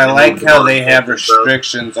 But I like how they have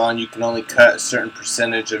restrictions on you can only cut a certain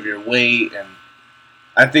percentage of your weight, and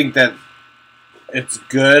I think that it's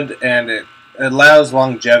good and it allows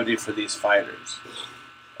longevity for these fighters.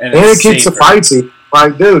 And it keeps the fights easy.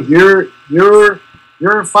 Like, dude, you're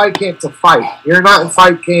in fight camp to fight. You're not in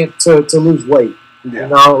fight camp to lose weight. Yeah.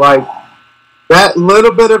 Like that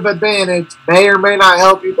little bit of advantage may or may not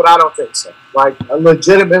help you, but I don't think so. Like,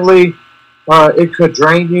 legitimately, it could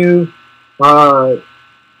drain you.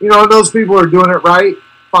 Those people are doing it right,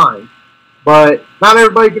 fine. But not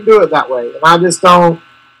everybody can do it that way. And I just don't,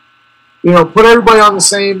 put everybody on the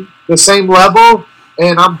same level,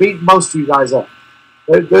 and I'm beating most of you guys up.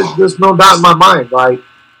 There's no doubt in my mind. Like,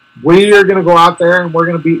 we are going to go out there and we're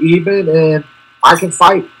going to be even, and I can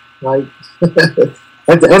fight. Like,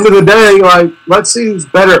 at the end of the day, like, let's see who's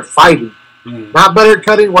better at fighting. Not better at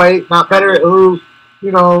cutting weight, not better at playing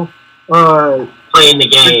the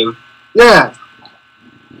game. Yeah.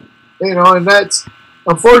 And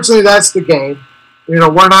unfortunately, that's the game.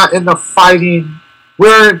 We're not in the fighting.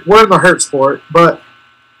 We're in the hurt sport, but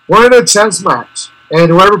we're in a chess match. And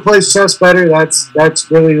whoever plays chess better, that's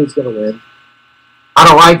really who's going to win. I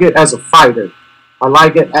don't like it as a fighter. I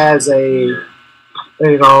like it as a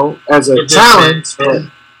challenge.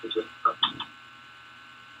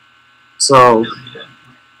 So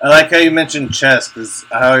I like how you mentioned chess, because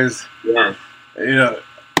I always,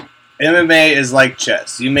 MMA is like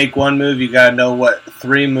chess. You make one move, you got to know what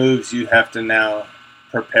 3 moves you have to now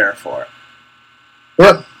prepare for.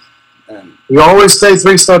 Yep. And you always stay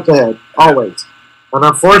 3 steps ahead. Always. And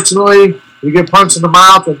unfortunately, you get punched in the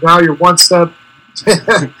mouth, and now you're one step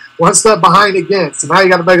behind again. So now you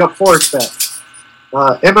got to make up 4 steps.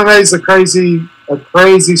 MMA is a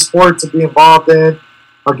crazy sport to be involved in.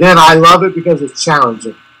 Again, I love it because it's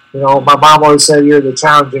challenging. My mom always said, "You're the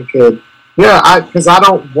challenging kid." Yeah, because I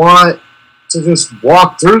don't want to just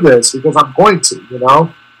walk through this, because I'm going to.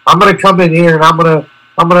 I'm going to come in here and I'm going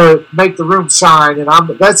to make the room shine, and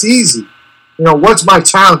that's easy. What's my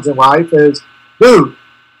challenge in life is, dude,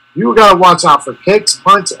 you got to watch out for kicks,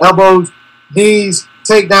 punch, elbows, knees,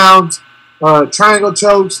 takedowns, triangle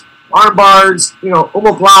chokes, arm bars,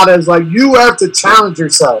 omoplatas. Like, you have to challenge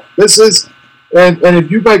yourself. This is, and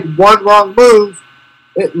if you make one wrong move,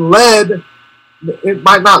 it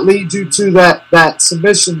might not lead you to that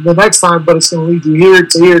submission the next time, but it's going to lead you here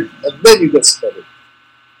to here, and then you get submitted.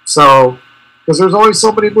 So, because there's only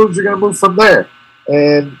so many moves you're going to move from there,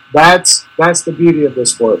 and that's the beauty of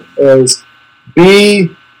this sport, is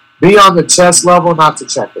be on the chess level, not the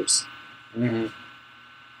checkers. Mm-hmm.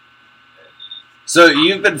 So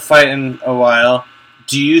you've been fighting a while.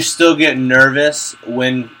 Do you still get nervous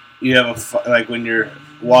when you have when you're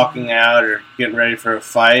walking out or getting ready for a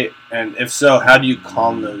fight? And if so, how do you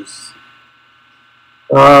calm those?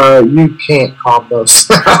 You can't calm those.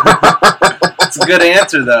 That's a good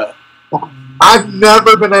answer, though. I've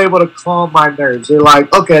never been able to calm my nerves. You're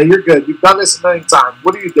like, okay, you're good. You've done this a million times.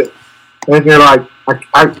 What do you do? And you're like,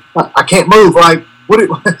 I can't move. Like,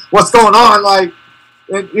 what's going on? Like,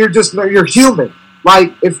 and you're human.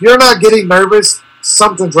 Like, if you're not getting nervous,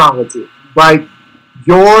 something's wrong with you. Like,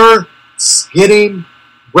 you're getting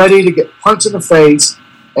ready to get punched in the face,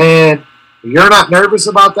 and you're not nervous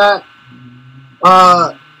about that,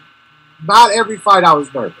 not every fight I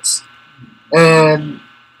was nervous. And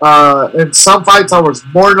in some fights I was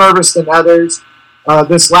more nervous than others.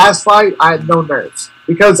 This last fight, I had no nerves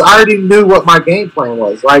because I already knew what my game plan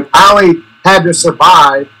was. Like, I only had to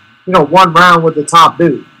survive, one round with the top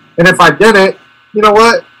dude. And if I didn't, you know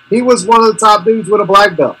what? He was one of the top dudes with a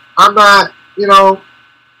black belt. I'm not,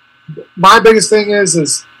 my biggest thing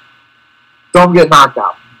is don't get knocked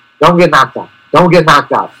out. Don't get knocked out. Don't get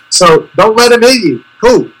knocked out. So don't let him hit you.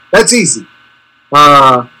 Cool. That's easy.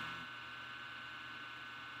 There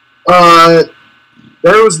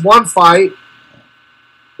was one fight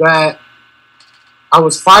that I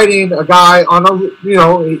was fighting a guy on a,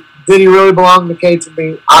 did he really belong in the cage with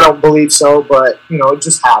me? I don't believe so, but, it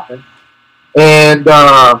just happened. And,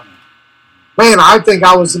 man, I think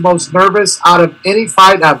I was the most nervous out of any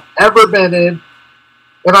fight I've ever been in.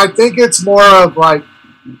 And I think it's more of like,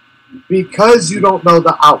 because you don't know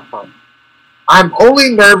the outcome. I'm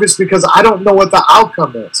only nervous because I don't know what the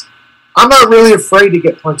outcome is. I'm not really afraid to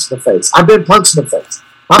get punched in the face. I've been punched in the face.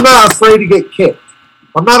 I'm not afraid to get kicked.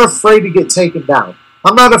 I'm not afraid to get taken down.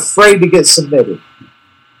 I'm not afraid to get submitted.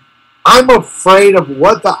 I'm afraid of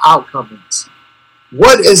what the outcome is.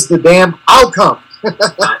 What is the damn outcome?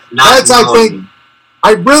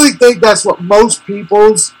 I really think that's what most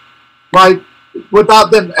people's, like,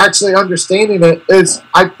 without them actually understanding it, is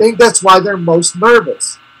I think that's why they're most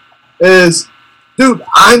nervous. Is, dude,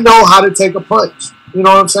 I know how to take a punch. You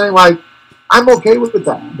know what I'm saying? Like, I'm okay with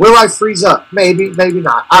that. Will I freeze up? Maybe, maybe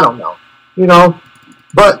not. I don't know.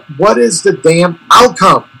 But what is the damn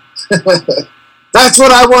outcome? That's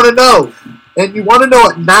what I want to know. And you want to know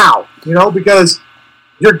it now, because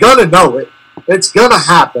you're going to know it. It's going to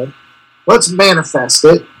happen. Let's manifest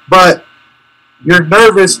it. But you're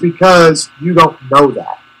nervous because you don't know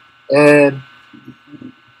that. And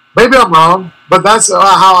maybe I'm wrong, but that's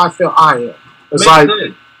how I feel I am. It's like,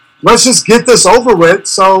 let's just get this over with.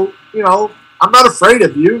 So, I'm not afraid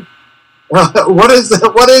of you.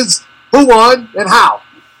 Who won and how?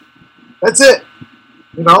 That's it.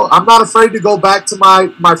 I'm not afraid to go back to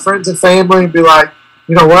my friends and family and be like,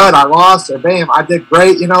 you know what, I lost, or bam, I did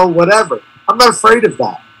great, whatever. I'm not afraid of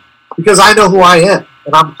that because I know who I am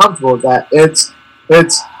and I'm comfortable with that. It's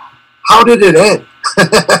how did it end?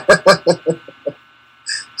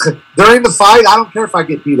 During the fight, I don't care if I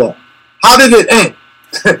get beat up. How did it end?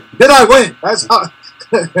 Did I win? That's how.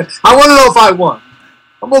 I want to know if I won.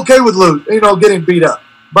 I'm okay with getting beat up,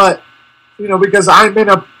 but because I'm in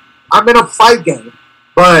a fight game.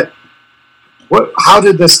 But how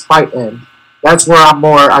did this fight end? That's where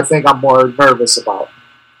I think I'm more nervous about.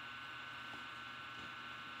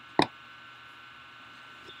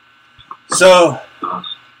 So,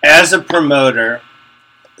 as a promoter,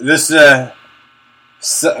 this is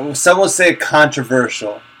some will say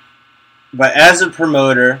controversial, but as a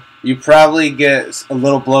promoter, you probably get a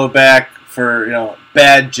little blowback for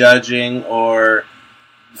bad judging, or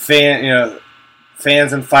fans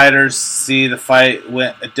and fighters see the fight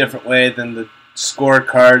went a different way than the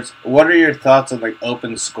scorecards. What are your thoughts on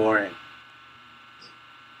open scoring?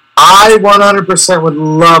 I 100% would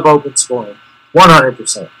love open scoring.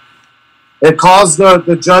 100%. It calls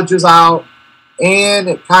the judges out, and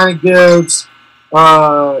it kind of gives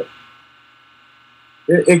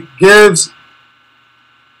it gives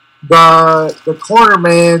the corner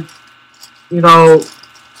man, the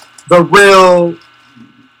real.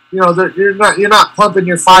 You're not pumping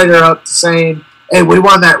your fighter up to saying, "Hey, we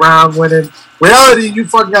won that round." When in reality, you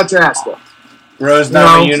fucking got your ass whooped. Rose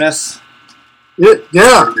Namajunas. Yeah,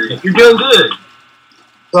 you're doing good.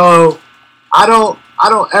 So I don't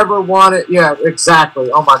ever want it. Yeah,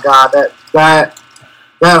 exactly. Oh my God, that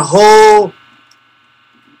whole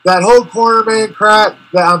cornerman crap.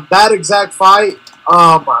 That exact fight.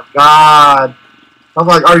 Oh my God. I'm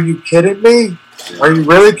like, are you kidding me? Are you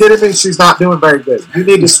really kidding me? She's not doing very good. You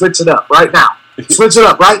need to switch it up right now. Switch it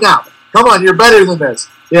up right now. Come on, you're better than this.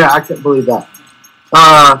 Yeah, I couldn't believe that.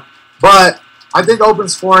 But I think open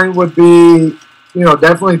scoring would be,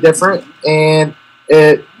 definitely different, and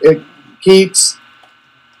it keeps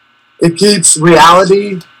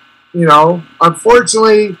reality.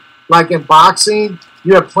 Unfortunately, like in boxing,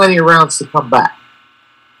 you have plenty of rounds to come back.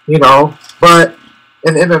 But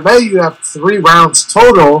in MMA, you have 3 rounds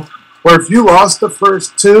total. Where if you lost the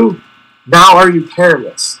first 2, now are you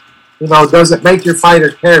careless? Does it make your fighter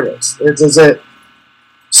careless? Does it?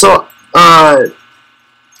 So, I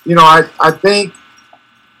think,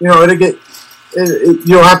 you'll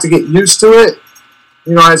have to get used to it.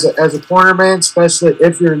 As a corner man, especially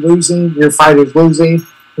if you're losing, your fighter's losing.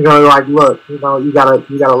 Like, look, you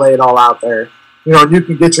gotta lay it all out there. And you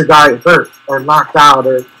can get your guy hurt or knocked out,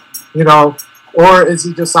 or or is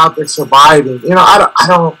he just out there surviving? I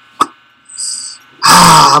don't.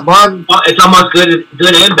 It's almost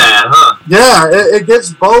good and bad, huh? Yeah, it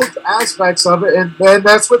gets both aspects of it, and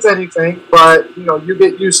that's with anything. But you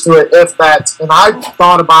get used to it if that's. And I've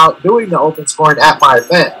thought about doing the open scoring at my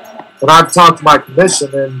event, and I've talked to my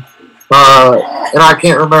commission, and I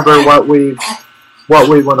can't remember what we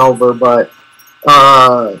went over, but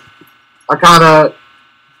I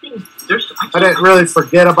didn't really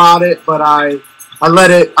forget about it, but I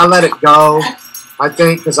let it go. I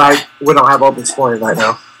think because we don't have open scoring right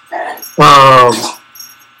now.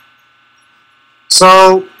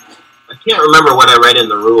 So I can't remember what I read in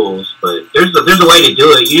the rules, but there's a way to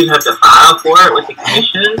do it. You just have to file for it with the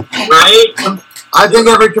commission, right? I think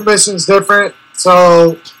every commission is different,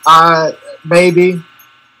 so maybe.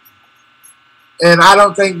 And I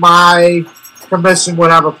don't think my commission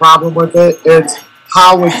would have a problem with it. It's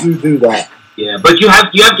how would you do that? Yeah, but you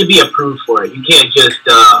have to be approved for it. You can't just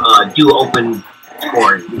do open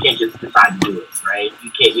scoring. You can't just decide to do it, right?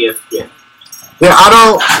 You can't. Yeah, I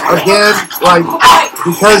don't. Again,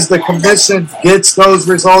 because the commission gets those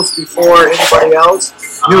results before anybody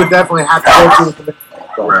else, you would definitely have to go through the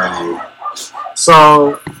commission. Right.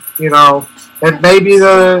 So and maybe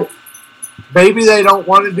they don't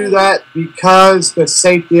want to do that because the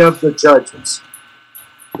safety of the judges.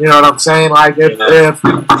 You know what I'm saying? Like if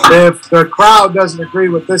the crowd doesn't agree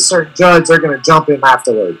with this certain judge, they're going to jump in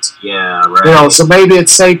afterwards. Yeah, right. So maybe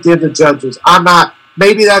it's safety of the judges.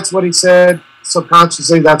 Maybe that's what he said.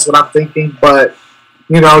 Subconsciously, that's what I'm thinking. But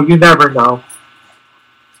you never know.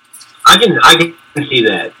 I can see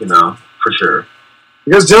that. For sure.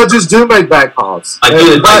 Because judges do make bad calls. Sell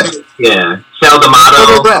the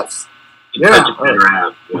motto. Refs. Yeah.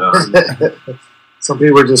 Some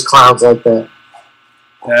people are just clowns like that.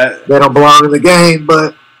 They don't belong in the game,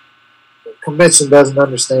 but the commission doesn't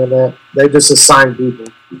understand that. They just assign people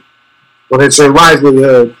when it's your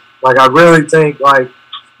livelihood. Like, I really think,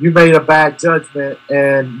 you made a bad judgment,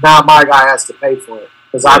 and now my guy has to pay for it.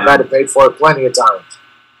 Because I've had to pay for it plenty of times.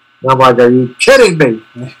 And I'm like, are you kidding me?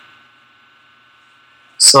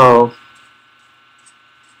 So,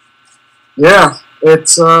 yeah,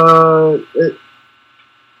 it's a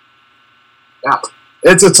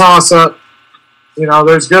toss-up.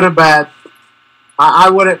 There's good and bad. I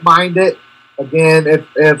wouldn't mind it, again,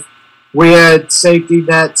 if we had safety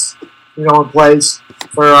nets, in place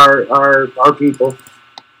for our people.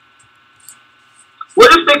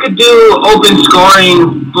 What if they could do open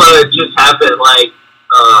scoring, but just have it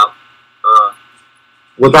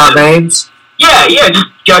without names? Yeah, just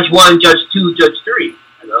judge 1, judge 2, judge 3.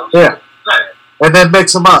 Yeah. And then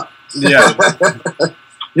mix them up. Yeah.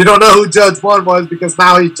 You don't know who Judge 1 was because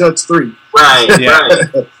now he's Judge 3. Right,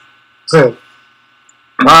 right.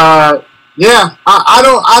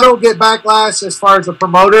 I don't get backlash as far as a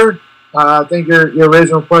promoter. I think your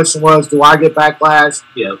original question was, do I get backlash?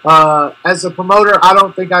 Yeah. As a promoter, I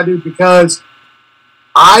don't think I do because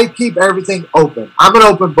I keep everything open. I'm an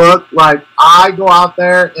open book. I go out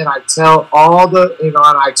there and I tell all the, and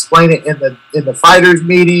I explain it in the fighters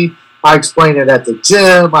meeting. I explain it at the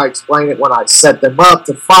gym. I explain it when I set them up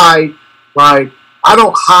to fight. I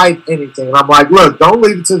don't hide anything. And I'm like, look, don't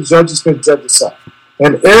leave it to the judges because the judges suck.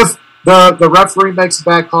 And if the referee makes a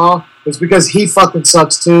bad call, it's because he fucking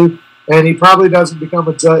sucks too. And he probably doesn't become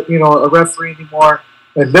a referee anymore.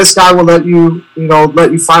 And this guy will let you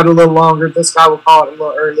fight a little longer. This guy will call it a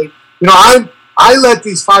little early. I let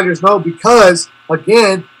these fighters know because,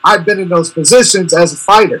 again, I've been in those positions as a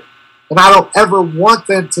fighter. And I don't ever want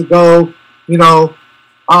them to go,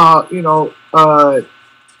 I didn't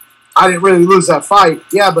really lose that fight.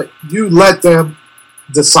 Yeah, but you let them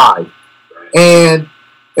decide. And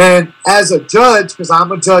as a judge, because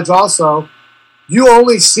I'm a judge also, you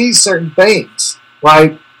only see certain things.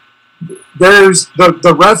 There's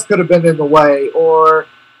the ref could have been in the way, or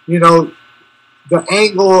the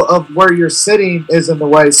angle of where you're sitting is in the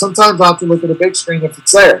way. Sometimes I have to look at a big screen if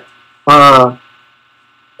it's there.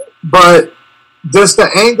 But just the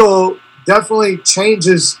angle definitely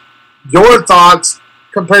changes your thoughts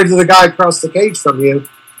compared to the guy across the cage from you,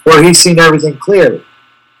 where he's seen everything clearly.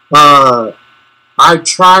 I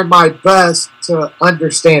try my best to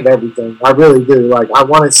understand everything. I really do. I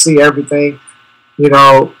want to see everything.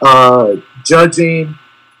 Judging.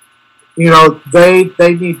 They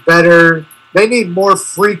need better. They need more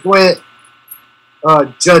frequent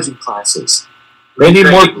judging classes. They need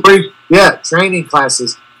more training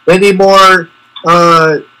classes. They need more.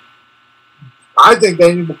 I think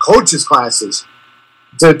they need more coaches classes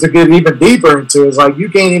to get even deeper into. It's you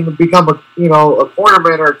can't even become a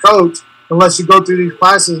cornerman or a coach unless you go through these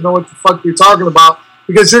classes and know what the fuck you're talking about.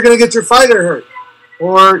 because you're going to get your fighter hurt,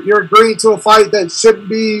 or you're agreeing to a fight that shouldn't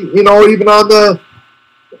be, even on the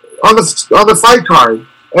fight card.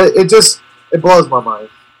 It blows my mind.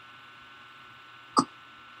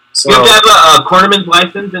 So, you have to have a cornerman's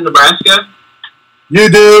license in Nebraska? You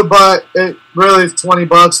do, but it really is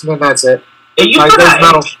 $20, and then that's it. It used to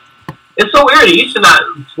not. It's so weird. It used to not.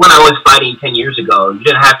 When I was fighting 10 years ago, you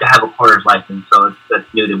didn't have to have a corner's license. So that's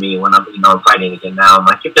new to me. When I'm fighting again now, I'm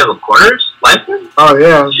like, you have to have a corner's license? Oh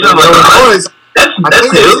yeah, that's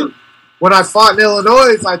new. When I fought in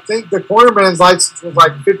Illinois, I think the cornerman's license was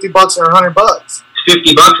like $50 or $100.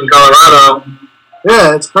 $50 in Colorado.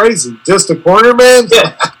 Yeah, it's crazy. Just a cornerman.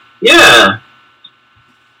 Yeah.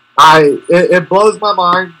 It blows my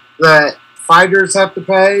mind that fighters have to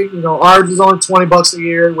pay. Ours is only $20 a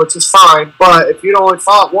year, which is fine. But if you'd only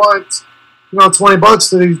fought once, $20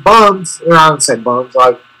 to these bums. I don't say bums.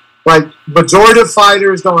 Like majority of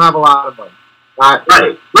fighters don't have a lot of money. Right.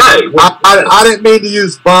 I didn't mean to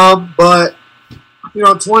use bum, but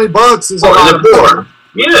 $20 is a lot of poor.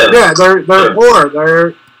 Yeah, they're poor.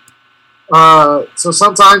 They're so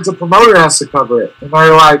sometimes the promoter has to cover it, and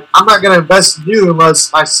they're like, I'm not going to invest in you unless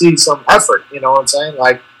I see some effort. You know what I'm saying?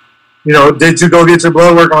 Like, did you go get your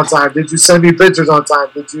blood work on time? Did you send me pictures on time?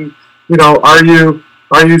 Did you,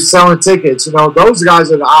 are you selling tickets? Those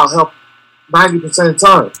guys I'll help 90% of the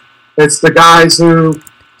time. It's the guys who,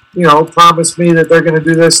 promise me that they're going to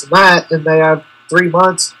do this and that, and they have 3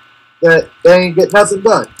 months that they ain't get nothing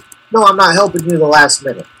done. No, I'm not helping you the last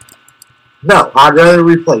minute. No, I'd rather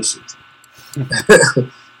replace you.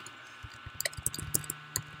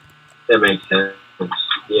 That makes sense.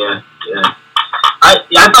 Yeah. I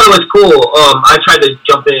thought it was cool. I tried to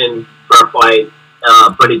jump in for a fight,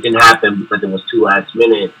 but it didn't happen because it was too last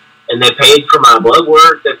minute. And they paid for my blood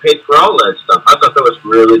work. They paid for all that stuff. I thought that was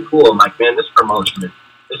really cool. I'm like, man, this promotion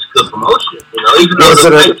is good promotion. Even though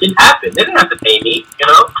the fight didn't happen, they didn't have to pay me.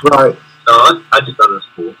 Right. So I just thought it was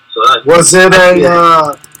cool. So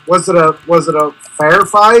was it a fair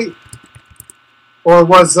fight, or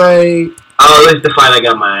was a? Oh, it was the fight I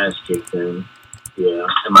got my ass kicked in. Yeah,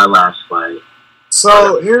 in my last fight.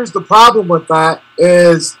 So here's the problem with that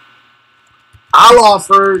is, I'll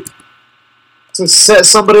offer to set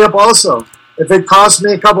somebody up also. If it costs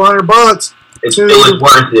me a couple $100, it was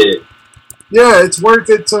worth it. Yeah, it's worth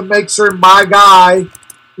it to make sure my guy,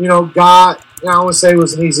 got. I don't want to say it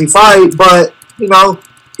was an easy fight, but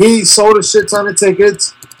he sold a shit ton of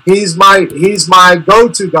tickets. He's my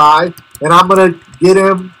go-to guy, and I'm gonna get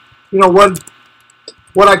him,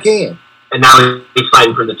 what I can. And now he's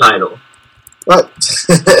fighting for the title. But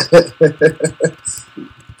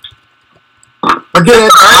again,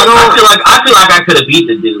 I feel like I could have beat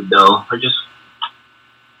the dude though. I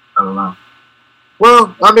don't know.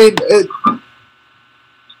 Well, I mean,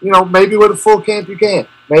 maybe with a full camp you can.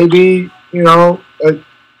 Maybe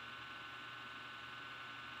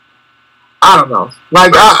I don't know.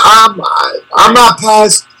 Like I'm not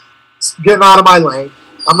past getting out of my lane.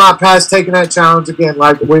 I'm not past taking that challenge again.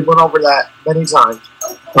 Like we went over that many times.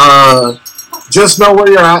 Just know where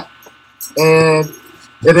you're at, and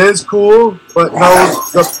it is cool, but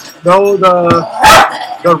know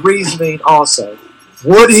the reasoning also.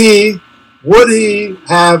 Would he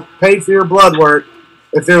have paid for your blood work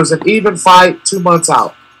if it was an even fight 2 months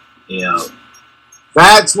out? Yeah.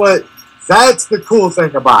 That's the cool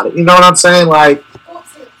thing about it. You know what I'm saying? Like,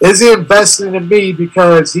 is he investing in me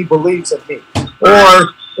because he believes in me?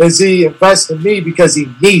 Or is he investing in me because he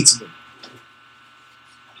needs me?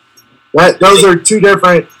 Those are two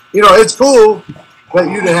different... it's cool that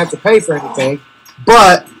you didn't have to pay for anything,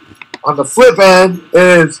 but on the flip end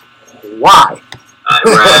is why?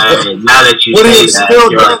 Right. Now that you would he say have still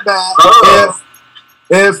done that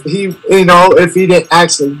if he didn't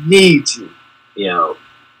actually need you?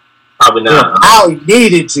 Probably not. How he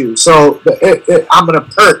needed you. So I'm going to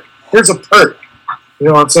perk. Here's a perk. You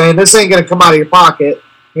know what I'm saying? This ain't going to come out of your pocket.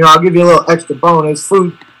 I'll give you a little extra bonus,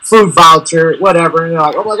 food voucher, whatever. And you're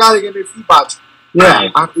like, oh my God, they gave me a food voucher. Yeah,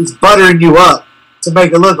 right. He's buttering you up to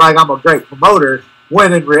make it look like I'm a great promoter,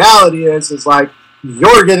 when in reality is like,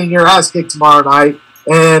 you're getting your ass kicked tomorrow night,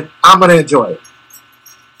 and I'm going to enjoy it.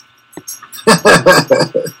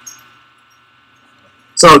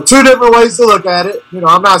 So, two different ways to look at it.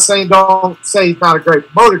 I'm not saying don't say he's not a great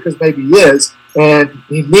promoter, because maybe he is, and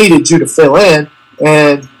he needed you to fill in.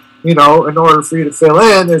 And, in order for you to fill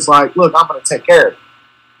in, it's like, look, I'm going to take care of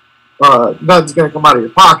it. Nothing's going to come out of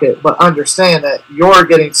your pocket, but understand that you're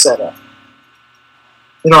getting set up.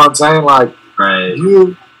 You know what I'm saying? Like, right.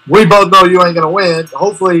 We both know you ain't going to win.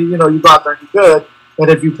 Hopefully, you go out there and do good. And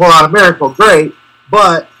if you pull out a miracle, great.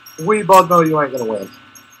 But we both know you ain't going to win.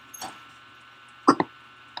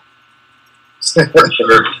 For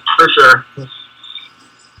sure. For sure.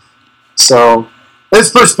 So, it's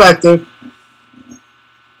perspective.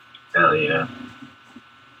 Hell yeah.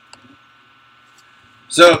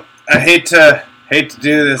 So I hate to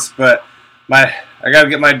do this, but I gotta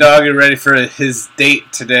get my doggy ready for his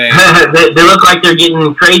date today. they look like they're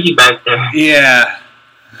getting crazy back there. Yeah.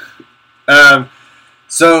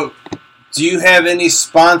 So, do you have any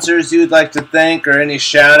sponsors you would like to thank, or any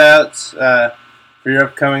shout-outs for your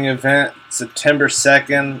upcoming event, September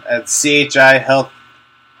 2nd at CHI Health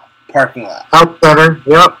parking lot? Health Center.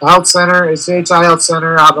 Yep, Health Center. It's CHI Health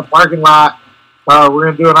Center out in the parking lot. We're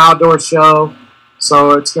going to do an outdoor show.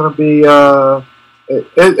 So it's going to be,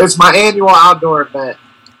 it's my annual outdoor event.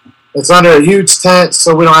 It's under a huge tent,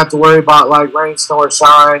 so we don't have to worry about like rain, snow, or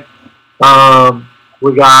shine.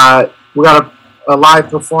 We got a live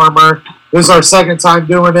performer. This is our second time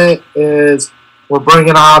doing it. We're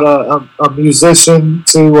bringing out a musician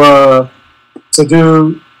to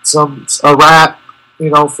do a rap,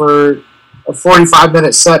 for a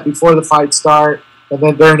 45-minute set before the fight start, and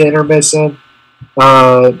then during the intermission.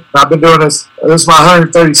 I've been doing this. This is my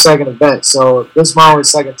 132nd event, so this is my only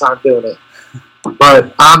second time doing it.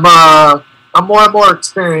 But I'm more and more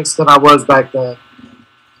experienced than I was back then.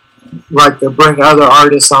 Like to bring other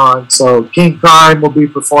artists on. So King Crime will be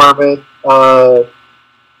performing.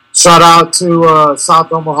 Shout out to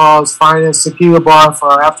South Omaha's finest tequila bar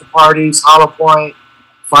for our after parties. Hollow Point,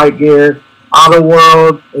 Fight Gear. Auto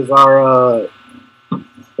World is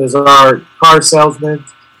our car salesman.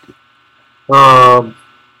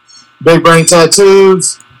 Big Brain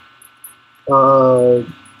Tattoos,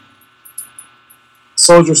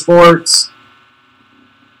 Soldier Sports.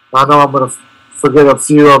 I know I'm going to forget a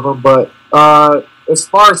few of them, but as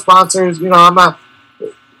far as sponsors, I'm not.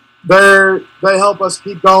 They help us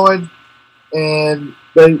keep going, and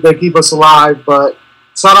they keep us alive. But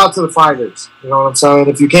shout out to the fighters. You know what I'm saying?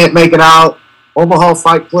 If you can't make it out,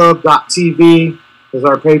 OmahaFightClub.tv is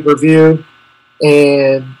our pay-per-view,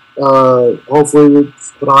 and hopefully we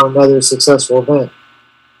put on another successful event.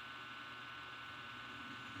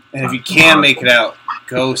 And if you can make it out,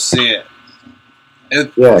 go see it.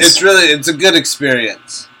 Yes. It's a good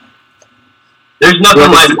experience. There's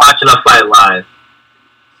nothing like watching a fight live.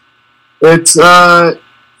 It's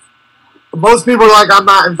most people are like, I'm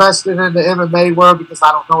not invested in the MMA world because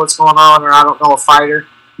I don't know what's going on, or I don't know a fighter.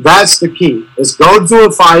 That's the key. Is go to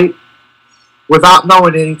a fight without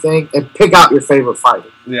knowing anything and pick out your favorite fighter.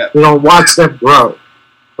 Yeah. Watch them grow.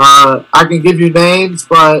 I can give you names,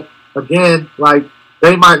 but again, like,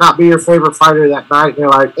 they might not be your favorite fighter that night. They're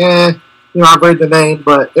like, I've read the name,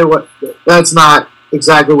 but that's not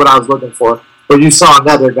exactly what I was looking for. But you saw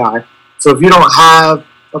another guy. So if you don't have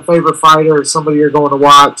a favorite fighter or somebody you're going to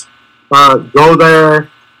watch, go there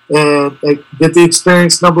and get the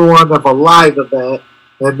experience, number one, of a live event,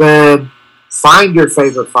 and then find your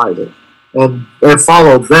favorite fighter and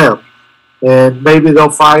follow them. And maybe they'll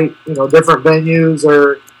fight, different venues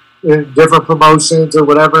or in different promotions or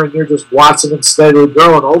whatever, and you're just watching them steadily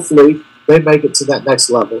grow, and hopefully they make it to that next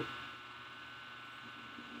level.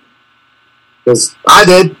 Because I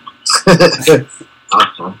did.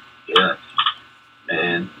 Awesome. Yeah.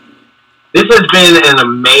 And this has been an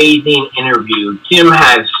amazing interview. Tim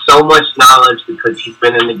has so much knowledge because he's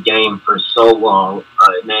been in the game for so long.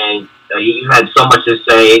 Man, you had so much to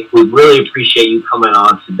say. We really appreciate you coming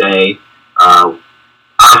on today.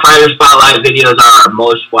 Our Fighter Spotlight videos are our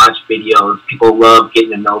most watched videos. People love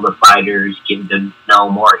getting to know the fighters, getting to know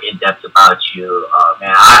more in-depth about you.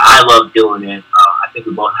 Man, I love doing it. I think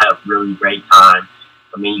we both had a really great time.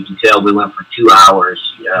 I mean, you can tell we went for 2 hours.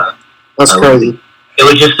 Yeah, that's crazy. It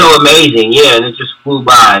was just so amazing, yeah, and it just flew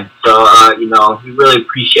by. So, we really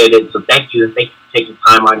appreciate it. So thank you, and thank you for taking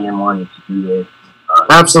time out of your morning to do this.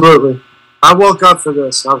 Absolutely. I woke up for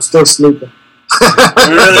this. I was still sleeping. We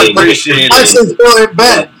really appreciate it. I should still in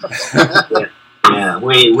bed. Yeah,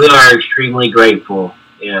 we are extremely grateful.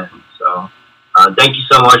 Yeah, so thank you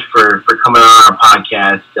so much for coming on our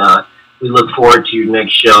podcast. We look forward to your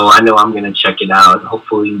next show. I know I'm going to check it out.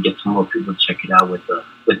 Hopefully we can get some more people to check it out with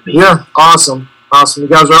me. Yeah, awesome. You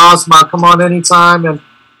guys are awesome. I'll come on anytime. And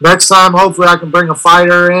next time, hopefully I can bring a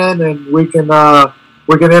fighter in and we can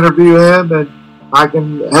interview him and I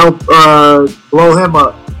can help blow him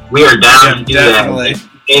up. We are down to do definitely. That.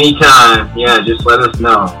 Anytime. Yeah, just let us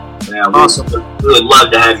know. Yeah, awesome. We would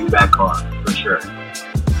love to have you back on, for sure.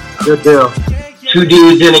 Good deal. Two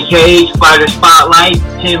Dudes in a Cage, Fighter Spotlight,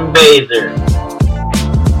 Tim Bazer.